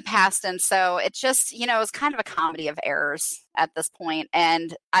in the past. And so it's just, it's kind of a comedy of errors at this point.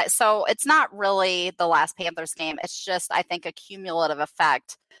 And so it's not really the last Panthers game. It's just, I think, a cumulative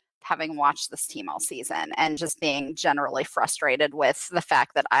effect having watched this team all season and just being generally frustrated with the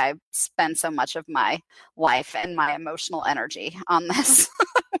fact that I spend so much of my life and my emotional energy on this,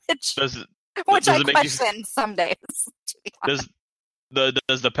 which I question some days. Does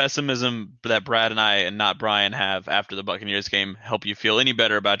the pessimism that Brad and I and not Brian have after the Buccaneers game help you feel any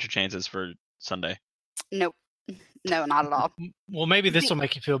better about your chances for Sunday? Nope. No, not at all. Well, maybe this will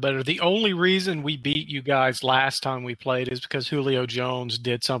make you feel better. The only reason we beat you guys last time we played is because Julio Jones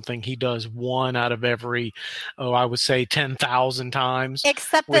did something he does 1 out of every, I would say 10,000 times.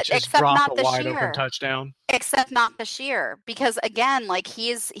 Except drop not a this wide year. Open touchdown. Except not this year, because again, like he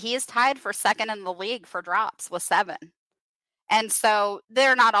is tied for second in the league for drops with 7. And so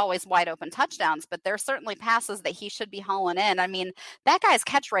they're not always wide open touchdowns, but they're certainly passes that he should be hauling in. I mean, that guy's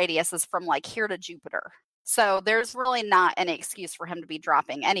catch radius is from like here to Jupiter. So there's really not any excuse for him to be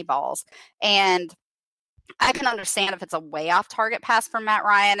dropping any balls. And I can understand if it's a way off target pass from Matt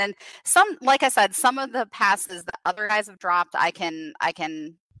Ryan. And like I said, some of the passes that other guys have dropped, I can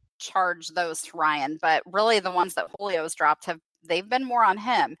charge those to Ryan. But really the ones that Julio's dropped they've been more on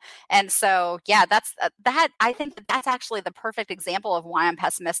him. And so, yeah, I think that's actually the perfect example of why I'm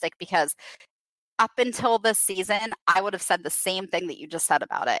pessimistic, because up until this season, I would have said the same thing that you just said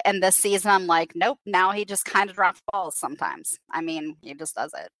about it. And this season, I'm like, nope, now he just kind of drops balls sometimes. I mean, he just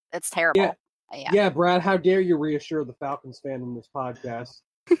does it. It's terrible. Yeah, Brad, how dare you reassure the Falcons fan in this podcast?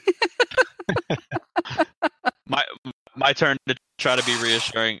 my turn to try to be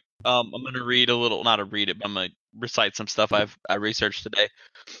reassuring. I'm going to read a little, not to read it, but I'm going to recite some stuff I researched today.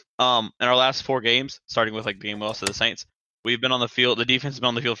 In our last 4 games, starting with like the game we lost to the Saints, we've been on the field. The defense has been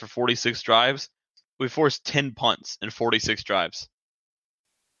on the field for 46 drives. We forced 10 punts in 46 drives.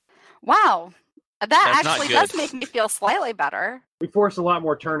 Wow. That That's actually does make me feel slightly better. We forced a lot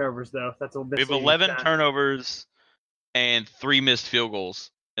more turnovers, though. That's a We have 11 turnovers and 3 missed field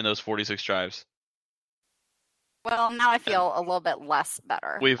goals in those 46 drives. Well, now I feel a little bit less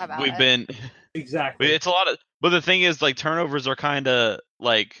better. We've been exactly. It's a lot of, but the thing is, like, turnovers are kind of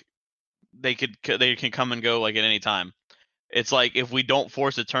like they can come and go like at any time. It's like if we don't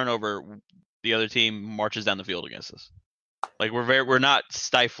force a turnover, the other team marches down the field against us. Like we're not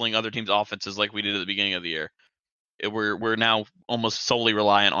stifling other teams' offenses like we did at the beginning of the year. We're now almost solely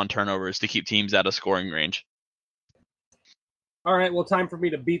reliant on turnovers to keep teams out of scoring range. All right, well, time for me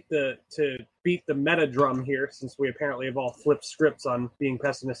to beat the meta drum here, since we apparently have all flipped scripts on being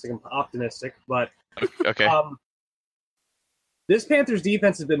pessimistic and optimistic. But okay, this Panthers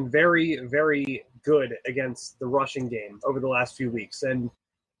defense has been very, very good against the rushing game over the last few weeks, and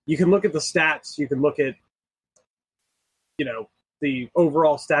you can look at the stats. You can look at the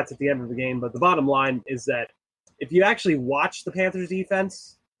overall stats at the end of the game, but the bottom line is that if you actually watch the Panthers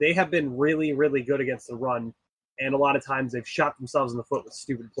defense, they have been really, really good against the run. And a lot of times they've shot themselves in the foot with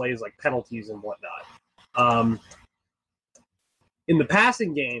stupid plays like penalties and whatnot. In the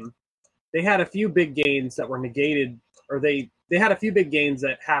passing game, they had a few big gains that were negated, or they had a few big gains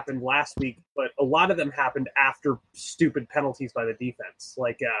that happened last week, but a lot of them happened after stupid penalties by the defense,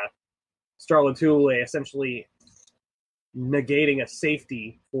 like Starlatule essentially negating a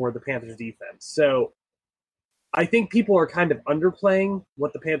safety for the Panthers defense. So I think people are kind of underplaying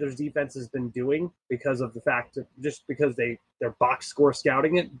what the Panthers defense has been doing because of the fact that just because they're box score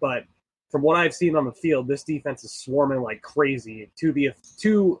scouting it. But from what I've seen on the field, this defense is swarming like crazy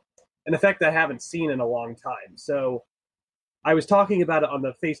to an effect I haven't seen in a long time. So I was talking about it on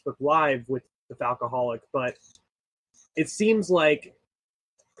the Facebook Live with the Falcoholic, but it seems like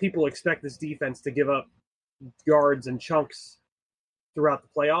people expect this defense to give up yards and chunks throughout the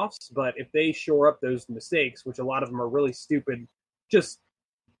playoffs, but if they shore up those mistakes, which a lot of them are really stupid, just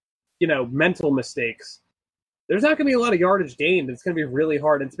mental mistakes, there's not going to be a lot of yardage gained. It's going to be really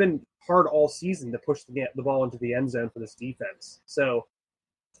hard. It's been hard all season to push the ball into the end zone for this defense. So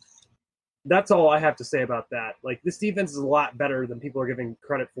that's all I have to say about that. Like, this defense is a lot better than people are giving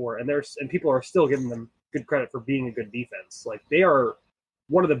credit for, and people are still giving them good credit for being a good defense. Like, they are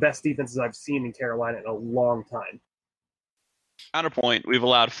one of the best defenses I've seen in Carolina in a long time. Counterpoint, we've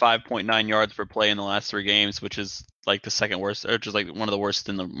allowed 5.9 yards per play in the last 3 games, which is like the second worst, or just like one of the worst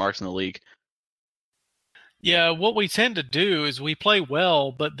in the marks in the league. Yeah, what we tend to do is we play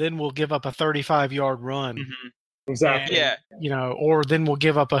well, but then we'll give up a 35-yard run. Mm-hmm. Exactly. Yeah. Or then we'll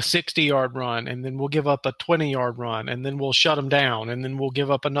give up a 60-yard run, and then we'll give up a 20-yard run, and then we'll shut them down, and then we'll give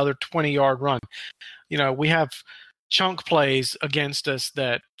up another 20-yard run. We have chunk plays against us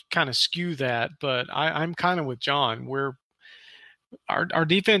that kind of skew that, but I'm kind of with John. Our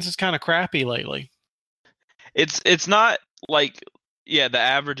defense is kind of crappy lately. It's not like, the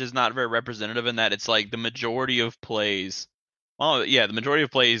average is not very representative in that it's like the majority of plays. Oh yeah, the majority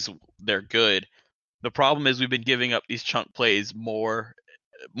of plays, they're good. The problem is we've been giving up these chunk plays more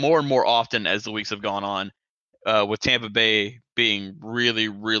and more often as the weeks have gone on, with Tampa Bay being really,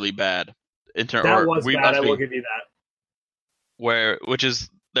 really bad. That was bad, I will give you that. Which is,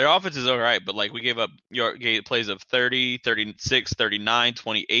 their offense is all right, but like we gave up plays of 30, 36, 39,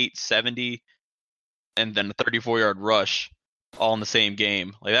 28, 70, and then a 34-yard rush all in the same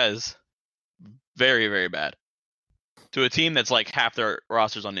game. Like, that is very, very bad to a team that's like half their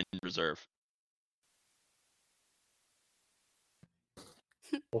rosters on injured reserve.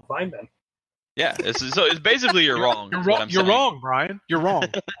 We'll find them. Yeah, so it's basically you're wrong. You're wrong, Brian. You're wrong.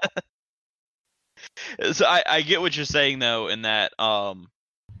 So I get what you're saying though, in that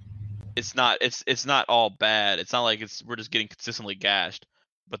it's not all bad. It's not like we're just getting consistently gashed,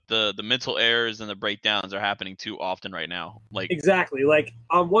 but the mental errors and the breakdowns are happening too often right now. Like, exactly. Like,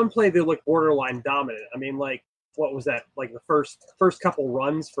 on one play they look borderline dominant. I mean, like, what was that? Like the first couple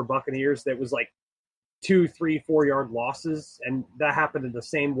runs for Buccaneers, that was like 2, 3, 4 yard losses, and that happened in the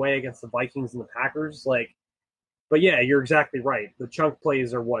same way against the Vikings and the Packers. Like, but yeah, you're exactly right. The chunk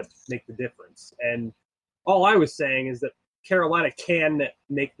plays are what make the difference. And all I was saying is that Carolina can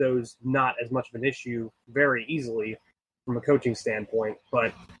make those not as much of an issue very easily from a coaching standpoint,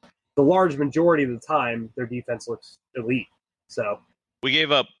 but the large majority of the time, their defense looks elite. So we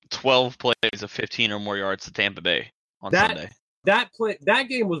gave up 12 plays of 15 or more yards to Tampa Bay on Sunday. that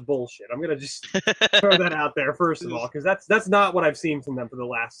game was bullshit. I'm gonna just throw that out there first of all, because that's not what I've seen from them for the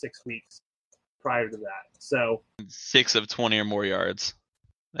last 6 weeks prior to that. So 6 of 20 or more yards.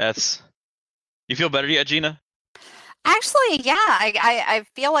 That's. You feel better yet, Jeanna? Actually, yeah. I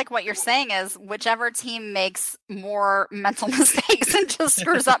feel like what you're saying is whichever team makes more mental mistakes and just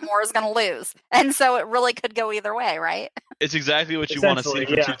screws up more is going to lose. And so it really could go either way, right? It's exactly what you want to see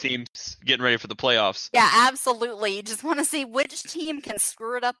from yeah. two teams getting ready for the playoffs. Yeah, absolutely. You just want to see which team can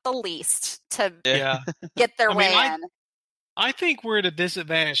screw it up the least to get their way in. I think we're at a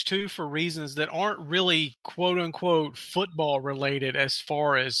disadvantage, too, for reasons that aren't really, quote-unquote, football related as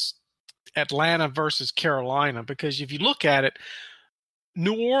far as Atlanta versus Carolina, because if you look at it,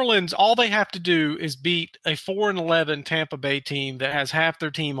 New Orleans, all they have to do is beat a 4-11 Tampa Bay team that has half their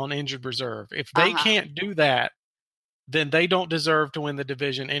team on injured reserve. If they can't do that, then they don't deserve to win the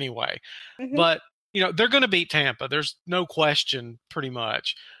division anyway. Mm-hmm. But, they're going to beat Tampa. There's no question, pretty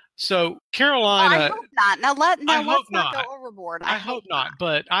much. So Carolina, I hope not. Let's not go overboard. I hope not.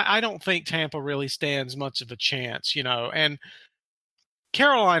 But I don't think Tampa really stands much of a chance, and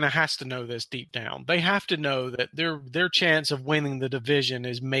Carolina has to know this deep down. They have to know that their chance of winning the division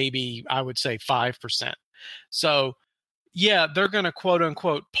is maybe, I would say, 5%. So, yeah, they're going to, quote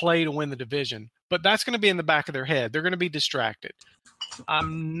unquote, play to win the division, but that's going to be in the back of their head. They're going to be distracted.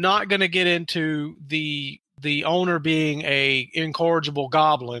 I'm not going to get into the owner being a incorrigible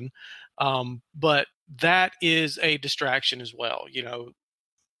goblin, but that is a distraction as well.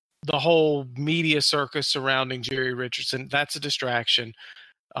 The whole media circus surrounding Jerry Richardson, that's a distraction.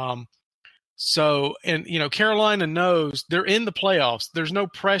 Carolina knows they're in the playoffs. There's no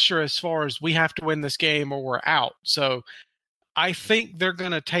pressure as far as we have to win this game or we're out. So I think they're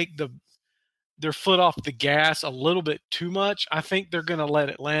going to take their foot off the gas a little bit too much. I think they're going to let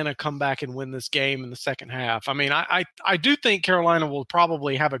Atlanta come back and win this game in the second half. I mean, I do think Carolina will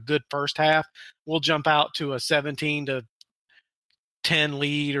probably have a good first half. We'll jump out to a 17-10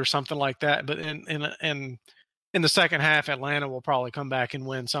 lead or something like that. But in the second half, Atlanta will probably come back and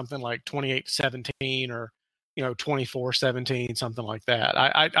win something like 28-17 or 24-17, something like that.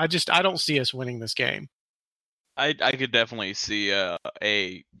 I don't see us winning this game. I could definitely see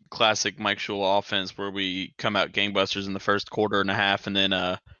a classic Mike Shula offense where we come out gangbusters in the first quarter and a half and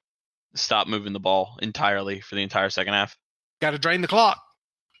then stop moving the ball entirely for the entire second half. Got to drain the clock.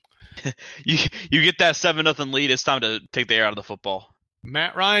 You get that 7-0 lead. It's time to take the air out of the football.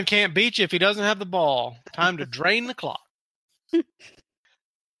 Matt Ryan can't beat you if he doesn't have the ball. Time to drain the clock.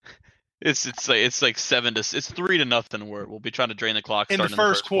 It's like 3-0. We'll be trying to drain the clock in the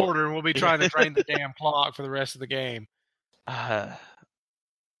first quarter, and we'll be trying to drain the damn clock for the rest of the game.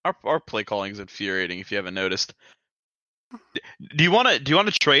 Our play calling is infuriating. If you haven't noticed, do you want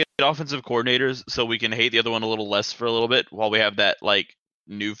to trade offensive coordinators so we can hate the other one a little less for a little bit while we have that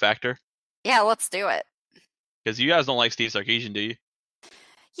new factor? Yeah, let's do it. Because you guys don't like Steve Sarkisian, do you?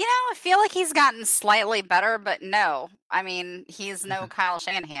 I feel like he's gotten slightly better, but no. I mean, he's no Kyle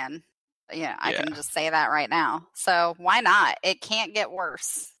Shanahan. I can just say that right now. So why not? It can't get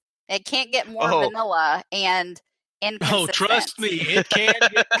worse. It can't get more vanilla and inconsistent. Oh, trust me, it can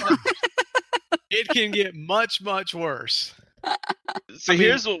get worse. It can get much, much worse. So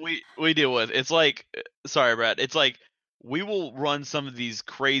here's what we deal with. It's like, sorry, Brad. It's like we will run some of these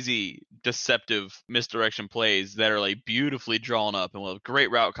crazy, deceptive misdirection plays that are beautifully drawn up and we'll have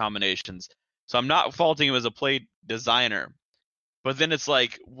great route combinations. So I'm not faulting him as a play designer. But then it's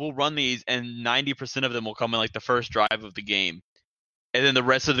we'll run these and 90% of them will come in the first drive of the game. And then the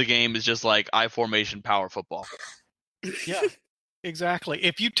rest of the game is just I formation power football. Yeah, exactly.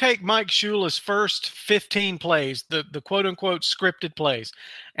 If you take Mike Shula's first 15 plays, the quote-unquote scripted plays,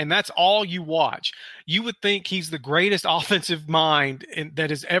 and that's all you watch, you would think he's the greatest offensive mind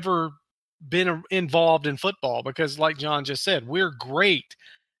that has ever been involved in football because, like John just said, we're great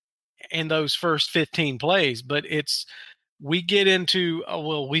in those first 15 plays, but we get into,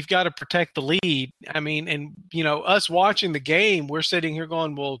 we've got to protect the lead. I mean, and, us watching the game, we're sitting here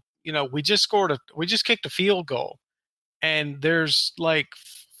going, we just kicked a field goal and there's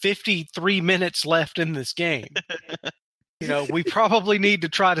 53 minutes left in this game. We probably need to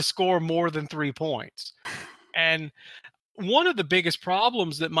try to score more than 3 points. And one of the biggest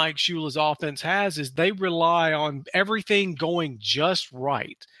problems that Mike Shula's offense has is they rely on everything going just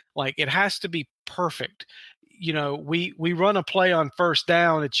right. It has to be perfect. We run a play on first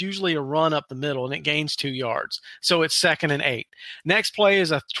down. It's usually a run up the middle and it gains 2 yards. So it's 2nd and 8. Next play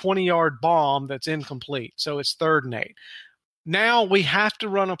is a 20-yard bomb that's incomplete. So it's 3rd and 8. Now we have to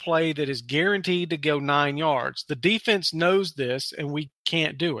run a play that is guaranteed to go 9 yards. The defense knows this and we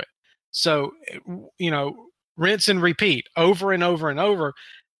can't do it. So, rinse and repeat over and over and over.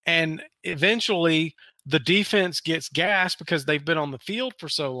 And eventually the defense gets gassed because they've been on the field for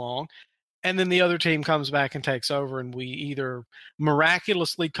so long. And then the other team comes back and takes over, and we either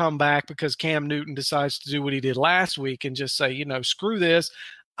miraculously come back because Cam Newton decides to do what he did last week and just say, screw this,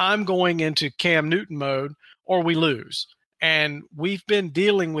 I'm going into Cam Newton mode, or we lose. And we've been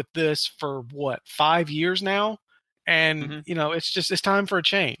dealing with this for 5 years now? And, it's time for a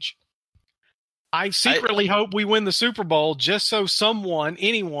change. I secretly hope we win the Super Bowl just so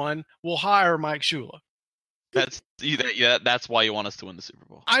anyone will hire Mike Shula. That's why you want us to win the Super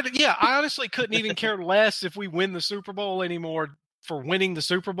Bowl. I honestly couldn't even care less if we win the Super Bowl anymore for winning the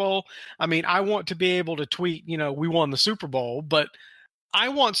Super Bowl. I mean, I want to be able to tweet, we won the Super Bowl, but I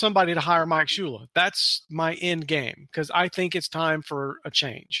want somebody to hire Mike Shula. That's my end game because I think it's time for a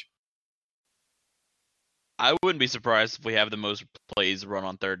change. I wouldn't be surprised if we have the most plays run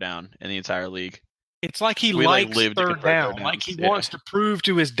on third down in the entire league. It's like he likes third down. Like he wants to prove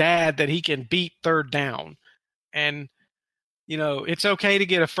to his dad that he can beat third down. And, it's okay to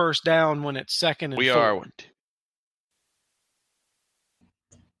get a first down when it's second and We four. are.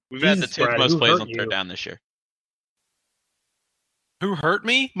 We've had the 10th most plays on third down this year. Who hurt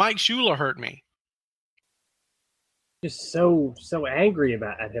me? Mike Shula hurt me. Just so angry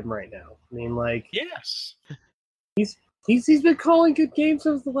at him right now. I mean, yes, he's been calling good games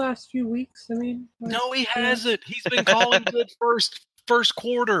over the last few weeks. I mean, no, he hasn't. He's been calling good first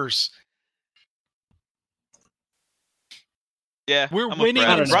quarters. Yeah, we're winning.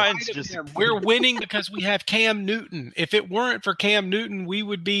 We're winning because we have Cam Newton. If it weren't for Cam Newton, we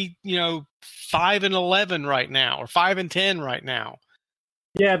would be 5-11 right now, or 5-10 right now.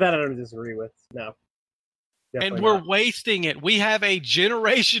 Yeah, that I don't disagree with. No. And we're wasting it. We have a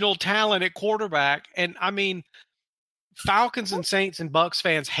generational talent at quarterback. And, I mean, Falcons and Saints and Bucks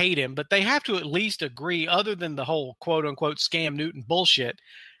fans hate him, but they have to at least agree, other than the whole quote-unquote Scam Newton bullshit,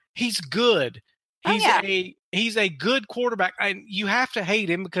 he's good. He's a good quarterback. And you have to hate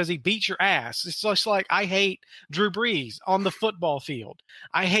him because he beats your ass. It's just like I hate Drew Brees on the football field.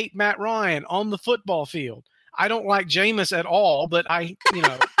 I hate Matt Ryan on the football field. I don't like Jameis at all, but I hate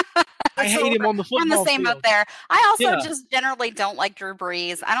him on the football field. I'm the same up there. I also just generally don't like Drew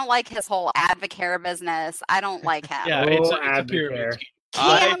Brees. I don't like his whole Advocare business. I don't like him. Yeah, it's a pyramid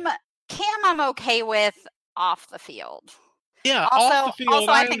scheme. Cam, I'm okay with off the field. Yeah, off the field.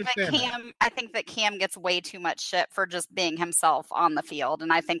 Also, I think that Cam gets way too much shit for just being himself on the field,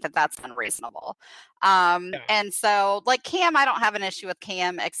 and I think that that's unreasonable. And so, Cam, I don't have an issue with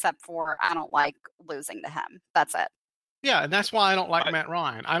Cam except for I don't like losing to him. That's it. Yeah, and that's why I don't like Matt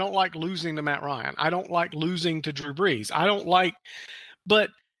Ryan. I don't like losing to Matt Ryan. I don't like losing to Drew Brees.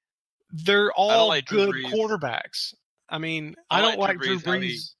 But they're all good quarterbacks. I mean, I don't like Drew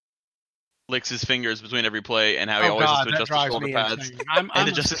Brees. Licks his fingers between every play and how he always has to adjust his shoulder pads and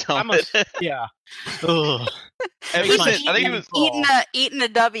adjust his helmet. Yeah. I think he was eating a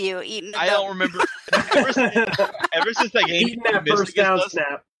W. I don't remember. Ever since that game, eating that first down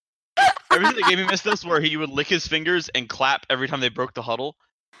snap. Ever since the game he missed us, where he would lick his fingers and clap every time they broke the huddle.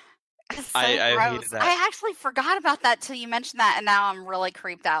 I hated that. I actually forgot about that till you mentioned that, and now I'm really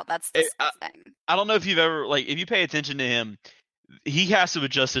creeped out. That's disgusting. I don't know if you've ever if you pay attention to him. He has to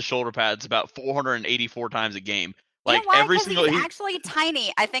adjust his shoulder pads about 484 times a game. Every single. He's actually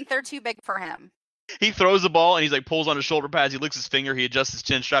tiny. I think they're too big for him. He throws the ball and he's pulls on his shoulder pads. He licks his finger. He adjusts his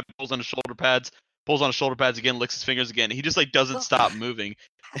chin strap. Pulls on his sholders again. Licks his fingers again. He just doesn't stop moving.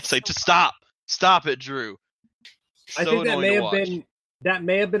 It's just stop it, Drew. I think that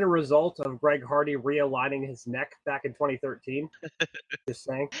may have been a result of Greg Hardy realigning his neck back in 2013. Just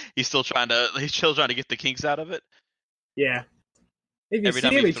saying. He's still trying to get the kinks out of it. Yeah. If you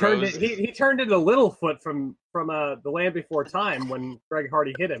see him, he turned into Littlefoot from The Land Before Time when Greg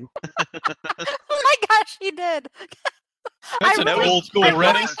Hardy hit him. Oh my gosh, he did. That's an old school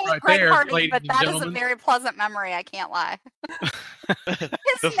reference right there, Hardy, but that is a very pleasant memory. I can't lie.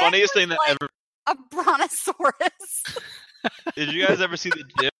 The funniest thing that ever a brontosaurus. Did you guys ever see the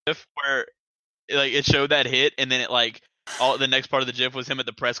GIF where it showed that hit and then it the next part of the GIF was him at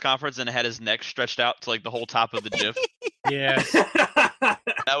the press conference and it had his neck stretched out to the whole top of the GIF. Yeah.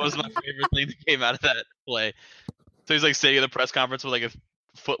 That was my favorite thing that came out of that play. So he's sitting at the press conference with a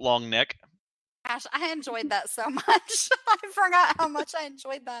foot-long neck. Gosh, I enjoyed that so much. I forgot how much I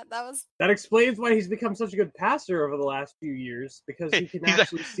enjoyed that. That explains why he's become such a good passer over the last few years, because he can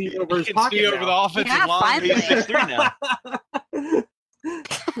actually see over his pocket. See over the offensive line. He's 6'3" now.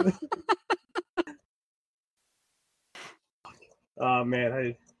 Oh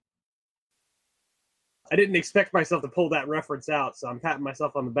man, I didn't expect myself to pull that reference out, so I'm patting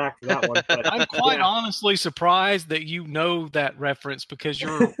myself on the back for that one. But I'm quite honestly surprised that you know that reference because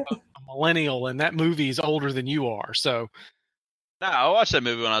you're a millennial and that movie is older than you are. So, No, I watched that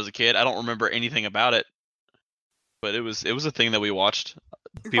movie when I was a kid. I don't remember anything about it, but it was a thing that we watched.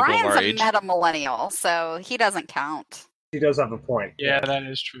 People Brian's of our a age. meta millennial, so he doesn't count. He does have a point. yeah, that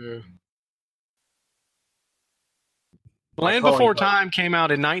is true. I'm Land calling Before it. Time came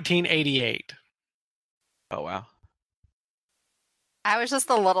out in 1988. Oh wow. I was just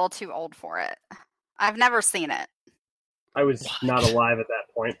a little too old for it. I've never seen it. I was not alive at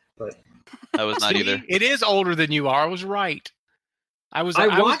that point, but I was not See, either. It is older than you are. I was right. I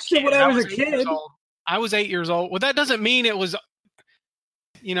watched it when I was a 8 years kid. old. I was 8 years old. Well, that doesn't mean it was.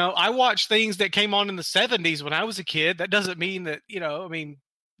 I watched things that came on in the 70s when I was a kid. That doesn't mean that,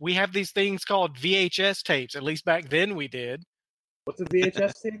 we have these things called VHS tapes. At least back then we did. what's a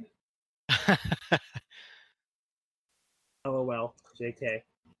VHS tape? LOL, JK.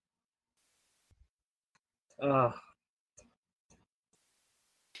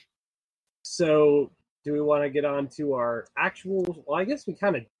 So, do we want to get on to our actual? Well, I guess we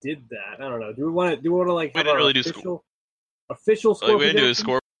kind of did that. I don't know. Do we want to like We have didn't our really do official score? Like, we didn't do predictions?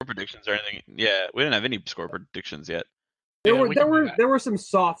 score predictions or anything. Yeah, we didn't have any score predictions yet. There Yeah, we can do were that. there were some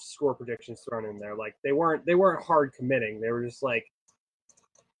soft score predictions thrown in there. Like they weren't hard committing. They were just like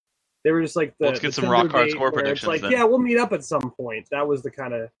the. Let's get the some Tinder rock hard date score where it's predictions like, then. yeah, we'll meet up at some point. That was the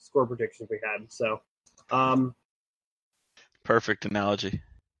kind of score predictions we had. So, Perfect analogy.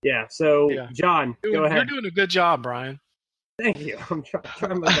 yeah. So, Yeah. John, go You're ahead. doing a good job, Brian. Thank you. I'm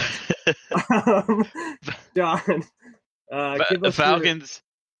trying my best. John, give us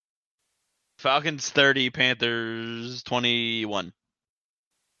Falcons 30, Panthers 21.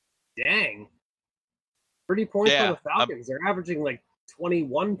 dang, 30 points Yeah, for the Falcons. They're averaging like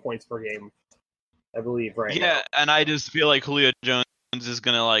 21 points per game, I believe, right now. Yeah, and I just feel like Julio Jones is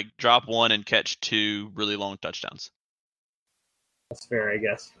gonna like drop one and catch two really long touchdowns. That's fair, I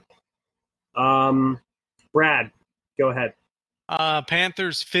guess. Brad, go ahead.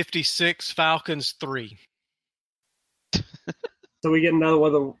 Panthers 56, Falcons 3. So we get another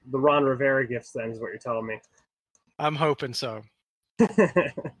one of the Ron Rivera gifts, then, is what you're telling me. I'm hoping so.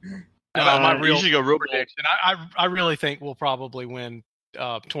 My real you should go real bold. prediction. I really think we'll probably win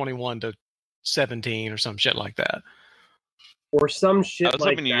 21-17 or some shit like that. Or some shit I was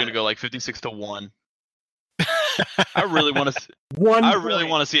like hoping you were that. gonna go like 56-1. I really want to. One I point. really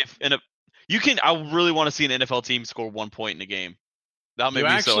want to see if I really want to see an NFL team score 1 point in a game. That'll make You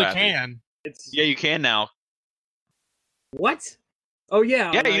me actually so happy. can. Yeah, you can now. What? Oh,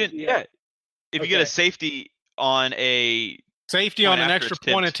 yeah. Yeah, like, you didn't. Yeah, if you get Okay. a safety on a Safety Point on an after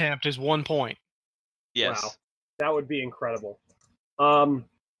extra point attempt is 1 point. yes, Wow. That would be incredible.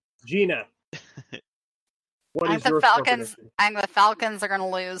 Gina, what I is think the your Falcons. score prediction? I think the Falcons are going to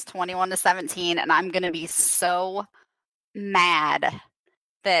lose 21-17, and I'm going to be so mad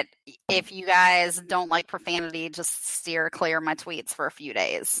that if you guys don't like profanity, just steer clear my tweets for a few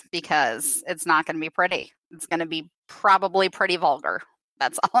days because it's not going to be pretty. It's going to be probably pretty vulgar.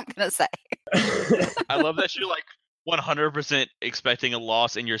 That's all I'm going to say. I love that you're like 100% expecting a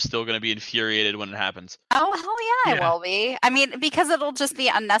loss, and you're still going to be infuriated when it happens. Oh, hell yeah, Yeah. I will be. I mean, because it'll just be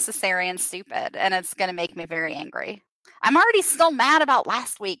unnecessary and stupid, and it's going to make me very angry. I'm already still mad about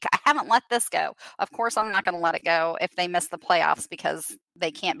last week. I haven't let this go. Of course, I'm not going to let it go if they miss the playoffs because they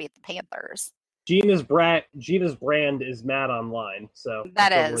can't beat the Panthers. Gina's brand is mad online, so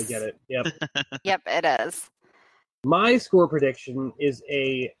That I totally is. get it. Yep. Yep, it is. My score prediction is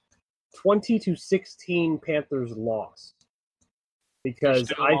a 20-16 Panthers loss. Because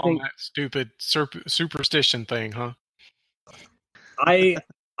Still I on think that stupid superstition thing, huh?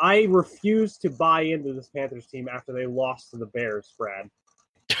 I refuse to buy into this Panthers team after they lost to the Bears, Brad.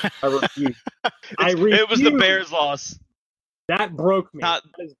 I refuse. It was the Bears' loss. That broke me. Not-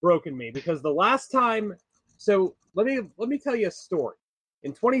 That has broken me because the last time. So let me tell you a story.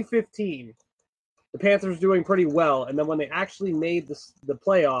 In 2015, the Panthers were doing pretty well, and then when they actually made the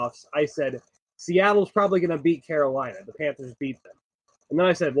playoffs, I said Seattle's probably going to beat Carolina. The Panthers beat them, and then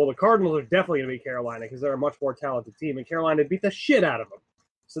I said, well, the Cardinals are definitely going to beat Carolina because they're a much more talented team, and Carolina beat the shit out of them.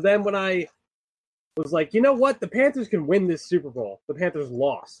 So then when I was like, you know what, the Panthers can win this Super Bowl, the Panthers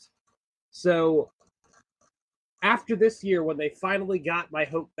lost. So after this year, when they finally got my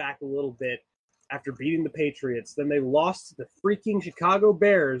hope back a little bit after beating the Patriots, then they lost to the freaking Chicago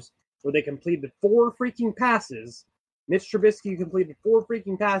Bears, where they completed 4 freaking passes. Mitch Trubisky completed 4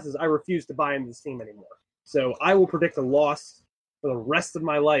 freaking passes. I refuse to buy into this team anymore. So I will predict a loss for the rest of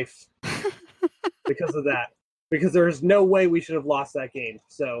my life because of that. Because there is no way we should have lost that game.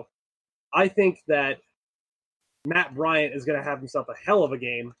 So I think that Matt Bryant is going to have himself a hell of a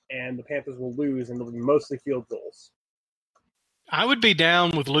game, and the Panthers will lose, and it'll be mostly field goals. I would be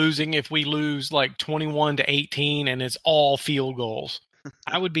down with losing if we lose like 21-18 and it's all field goals.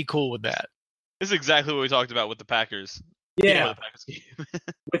 I would be cool with that. This is exactly what we talked about with the Packers. Yeah, The Packers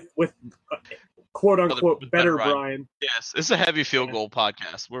game. with quote unquote with better Brian. Brian. Yes, it's a heavy field goal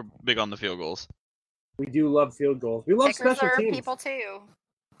podcast. We're big on the field goals. We do love field goals. We love Kickers special are teams. people too.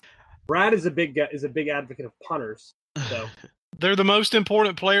 Brad is a big advocate of punters. So They're the most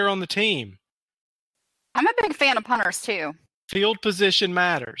important player on the team. I'm a big fan of punters too. Field position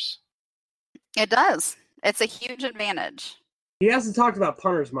matters. It does. It's a huge advantage. he hasn't talked about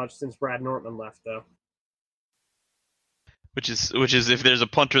punters much since Brad Nortman left, though. Which is if there's a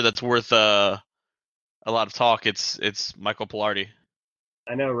punter that's worth a lot of talk, it's Michael Pilardi.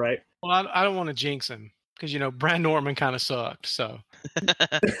 I know, right? Well, I don't want to jinx him because Brad Nortman kind of sucked. So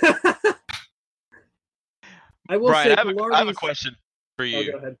I will Brian, say, I have a question for you.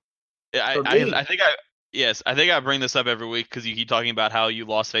 Oh, go ahead. I think I bring this up every week because you keep talking about how you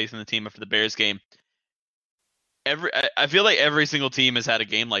lost faith in the team after the Bears game. I feel like every single team has had a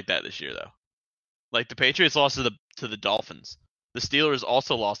game like that this year, though. Like the Patriots lost to the Dolphins. The Steelers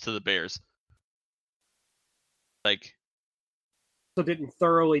also lost to the Bears. Like, also didn't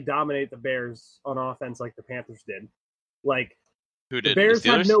thoroughly dominate the Bears on offense like the Panthers did. Like, who did? the Bears The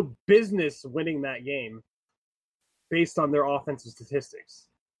had Steelers? no business winning that game based on their offensive statistics.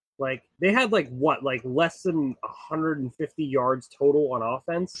 Like, they had less than 150 yards total on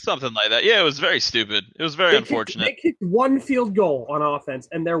offense. Something like that. Yeah, it was very stupid. It was very unfortunate. They kicked one field goal on offense,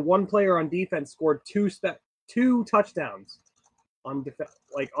 and their one player on defense scored two touchdowns on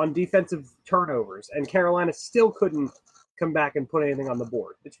defensive turnovers, and Carolina still couldn't come back and put anything on the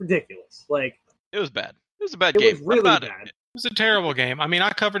board. It's ridiculous. Like, It was bad. It was a bad it game. was really I'm not- bad. it was a terrible game. I mean, I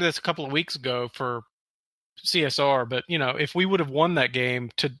covered this a couple of weeks ago for CSR, but if we would have won that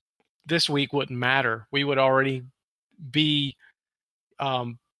game, to this week wouldn't matter. We would already be,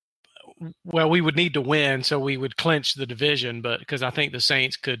 we would need to win, so we would clinch the division. But because I think the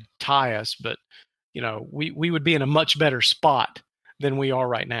Saints could tie us, but we would be in a much better spot than we are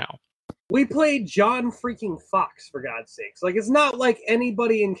right now. We played John freaking Fox, for God's sakes. Like, it's not like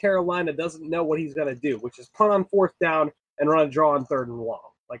anybody in Carolina doesn't know what he's going to do, which is punt on fourth down and run a draw on third and long.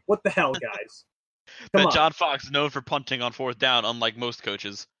 Like, what the hell, guys? Come on. John Fox is known for punting on fourth down, unlike most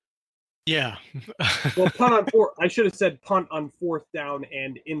coaches. Yeah. Well, I should have said punt on fourth down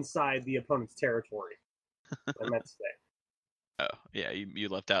and inside the opponent's territory. I meant to say. Oh, yeah, you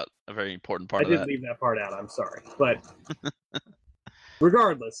left out a very important part I of did that. leave that part out. I'm sorry. But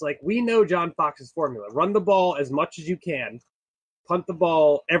regardless, we know John Fox's formula. Run the ball as much as you can. Punt the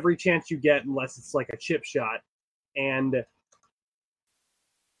ball every chance you get unless it's like a chip shot. And,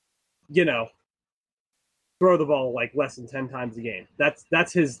 throw the ball less than 10 times a game.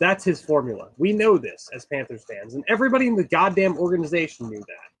 That's his formula. We know this as Panthers fans. And everybody in the goddamn organization knew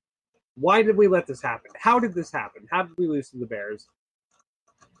that. Why did we let this happen? How did this happen? How did we lose to the Bears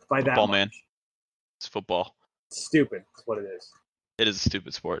by that Football, much? man. It's football. It's stupid. That's what it is. It is a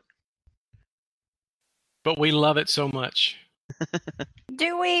stupid sport. But we love it so much.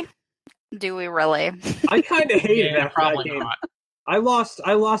 Do we? Do we really? I kind of hated Yeah, after that probably game. not. I lost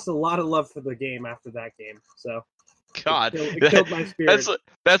a lot of love for the game after that game. So God, it killed my spirit.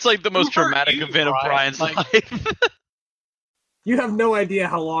 that's like the most Who are traumatic you, event of Brian? Brian's life. You have no idea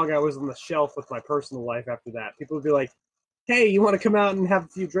how long I was on the shelf with my personal life after that. People would be like, "Hey, you want to come out and have a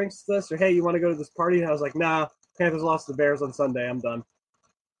few drinks with us?" Or, "Hey, you want to go to this party?" And I was like, "Nah, Panthers lost to the Bears on Sunday. I'm done."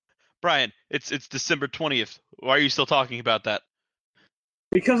 Brian, it's December 20th. Why are you still talking about that?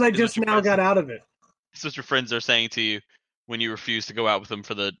 Because I Is just what your now friends- got out of it. That's what your friends are saying to you when you refuse to go out with them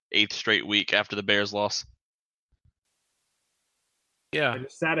for the 8th straight week after the Bears loss. Yeah. I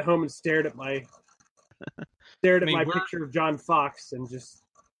just sat at home and stared at my we're- picture of John Fox and just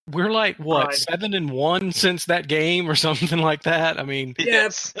We're like, what, Right. 7-1 since that game or something like that? I mean,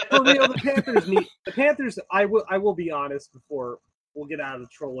 Yes. for real. The Panthers. I will be honest before we'll get out of the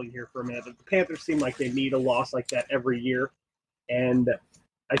trolling here for a minute. But the Panthers seem like they need a loss like that every year, and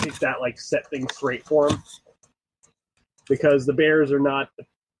I think that set things straight for them because the Bears are not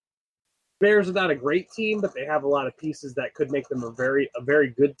a great team, but they have a lot of pieces that could make them a very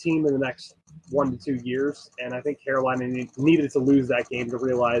good team in the next 1 to 2 years. And I think Carolina needed to lose that game to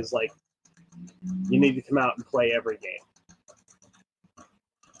realize you need to come out and play every game.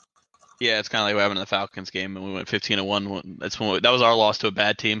 Yeah, it's kind of like what happened in the Falcons game, and we went 15-1. That was our loss to a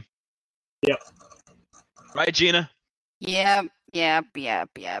bad team. Yep. Right, Jeanna? Yep.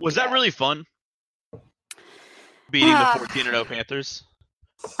 Was that really fun? Beating the 14-0 Panthers?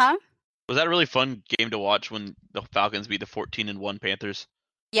 Huh? Was that a really fun game to watch when the Falcons beat the 14-1 Panthers?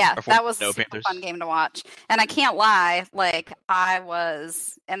 Yeah, Or that was a 14-0 super Panthers? fun game to watch. And I can't lie, like I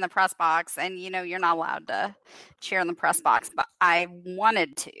was in the press box, and you're not allowed to cheer in the press box, but I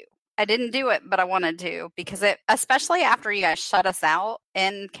wanted to. I didn't do it, but I wanted to, because especially after you guys shut us out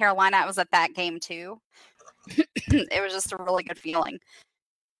in Carolina, I was at that game too. It was just a really good feeling.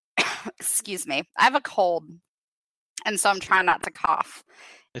 Excuse me. I have a cold, and so I'm trying not to cough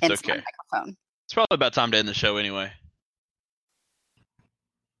It's into my okay. microphone. It's probably about time to end the show anyway.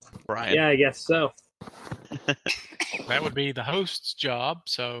 Brian. Yeah, I guess so. That would be the host's job.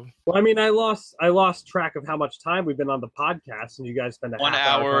 So Well, I mean, I lost track of how much time we've been on the podcast, and you guys spend a 1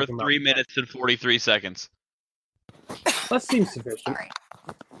 half hour hour, talking about 3 minutes, and 43 seconds. That seems sufficient. Sorry.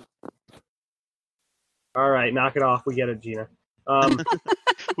 All right, knock it off. We get it, Jeanna.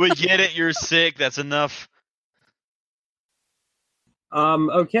 We get it. You're sick. That's enough.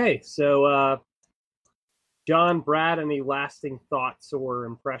 Okay, so John, Brad, any lasting thoughts or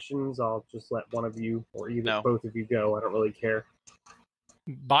impressions? I'll just let one of you or either both of you go. I don't really care.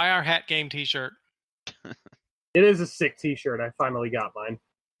 buy our Hat Game T-shirt. It is a sick T-shirt. I finally got mine.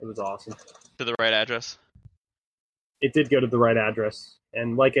 It was awesome. To the right address. It did go to the right address.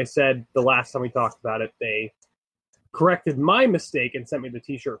 And like I said, the last time we talked about it, they corrected my mistake and sent me the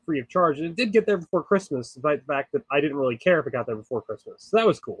T-shirt free of charge. And it did get there before Christmas, despite the fact that I didn't really care if it got there before Christmas. So that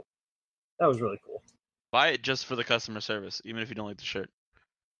was cool. That was really cool. Buy it just for the customer service, even if you don't like the shirt.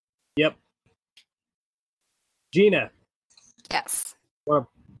 Yep. Jeanna, Yes. want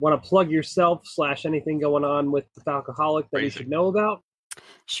to plug yourself / anything going on with the Falcoholic that we should know about?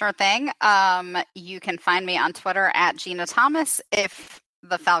 Sure thing. You can find me on Twitter at Jeanna Thomas. If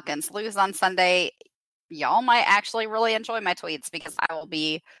the Falcons lose on Sunday, y'all might actually really enjoy my tweets because I will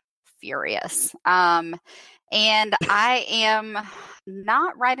be furious. And I am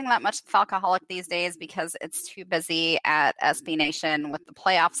not writing that much Falcoholic these days because it's too busy at SB Nation with the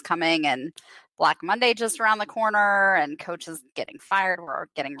playoffs coming and Black Monday just around the corner and coaches getting fired. We're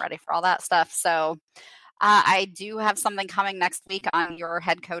getting ready for all that stuff. So I do have something coming next week on your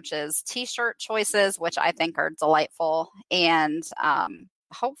head coach's T-shirt choices, which I think are delightful. And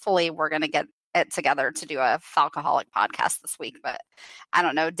hopefully we're going to get it together to do a Falcoholic podcast this week. But I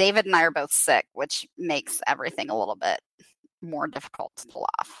don't know. David and I are both sick, which makes everything a little bit more difficult to pull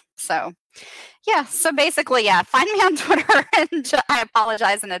off. So, yeah. So basically, yeah, find me on Twitter. And I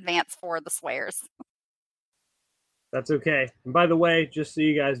apologize in advance for the swears. That's okay. And by the way, just so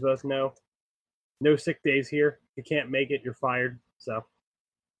you guys both know, no sick days here. If you can't make it, you're fired. So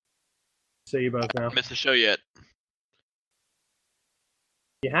you both know. I haven't missed a show yet.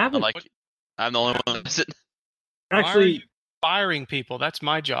 You haven't? I'm the only one that missed it. Why are Actually, you firing people? That's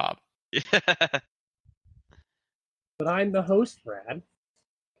my job. but I'm the host, Brad.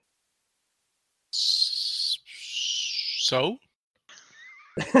 So?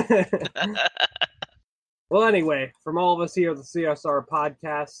 Well, anyway, from all of us here at the CSR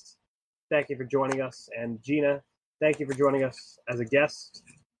podcast, thank you for joining us. And Jeanna, thank you for joining us as a guest.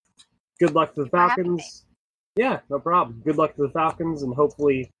 Good luck to the Falcons. Yeah, no problem. Good luck to the Falcons, and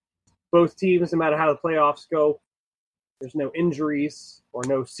hopefully both teams, no matter how the playoffs go, there's no injuries or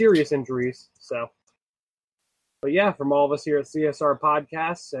no serious injuries. But yeah, from all of us here at CSR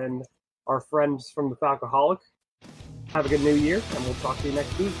Podcasts and our friends from the Falcoholic, have a good new year, and we'll talk to you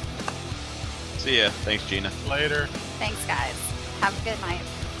next week. See ya. Thanks, Jeanna. Later. Thanks, guys. Have a good night.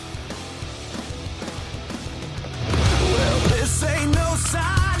 Well, this ain't no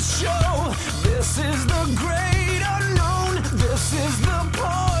sideshow. This is the great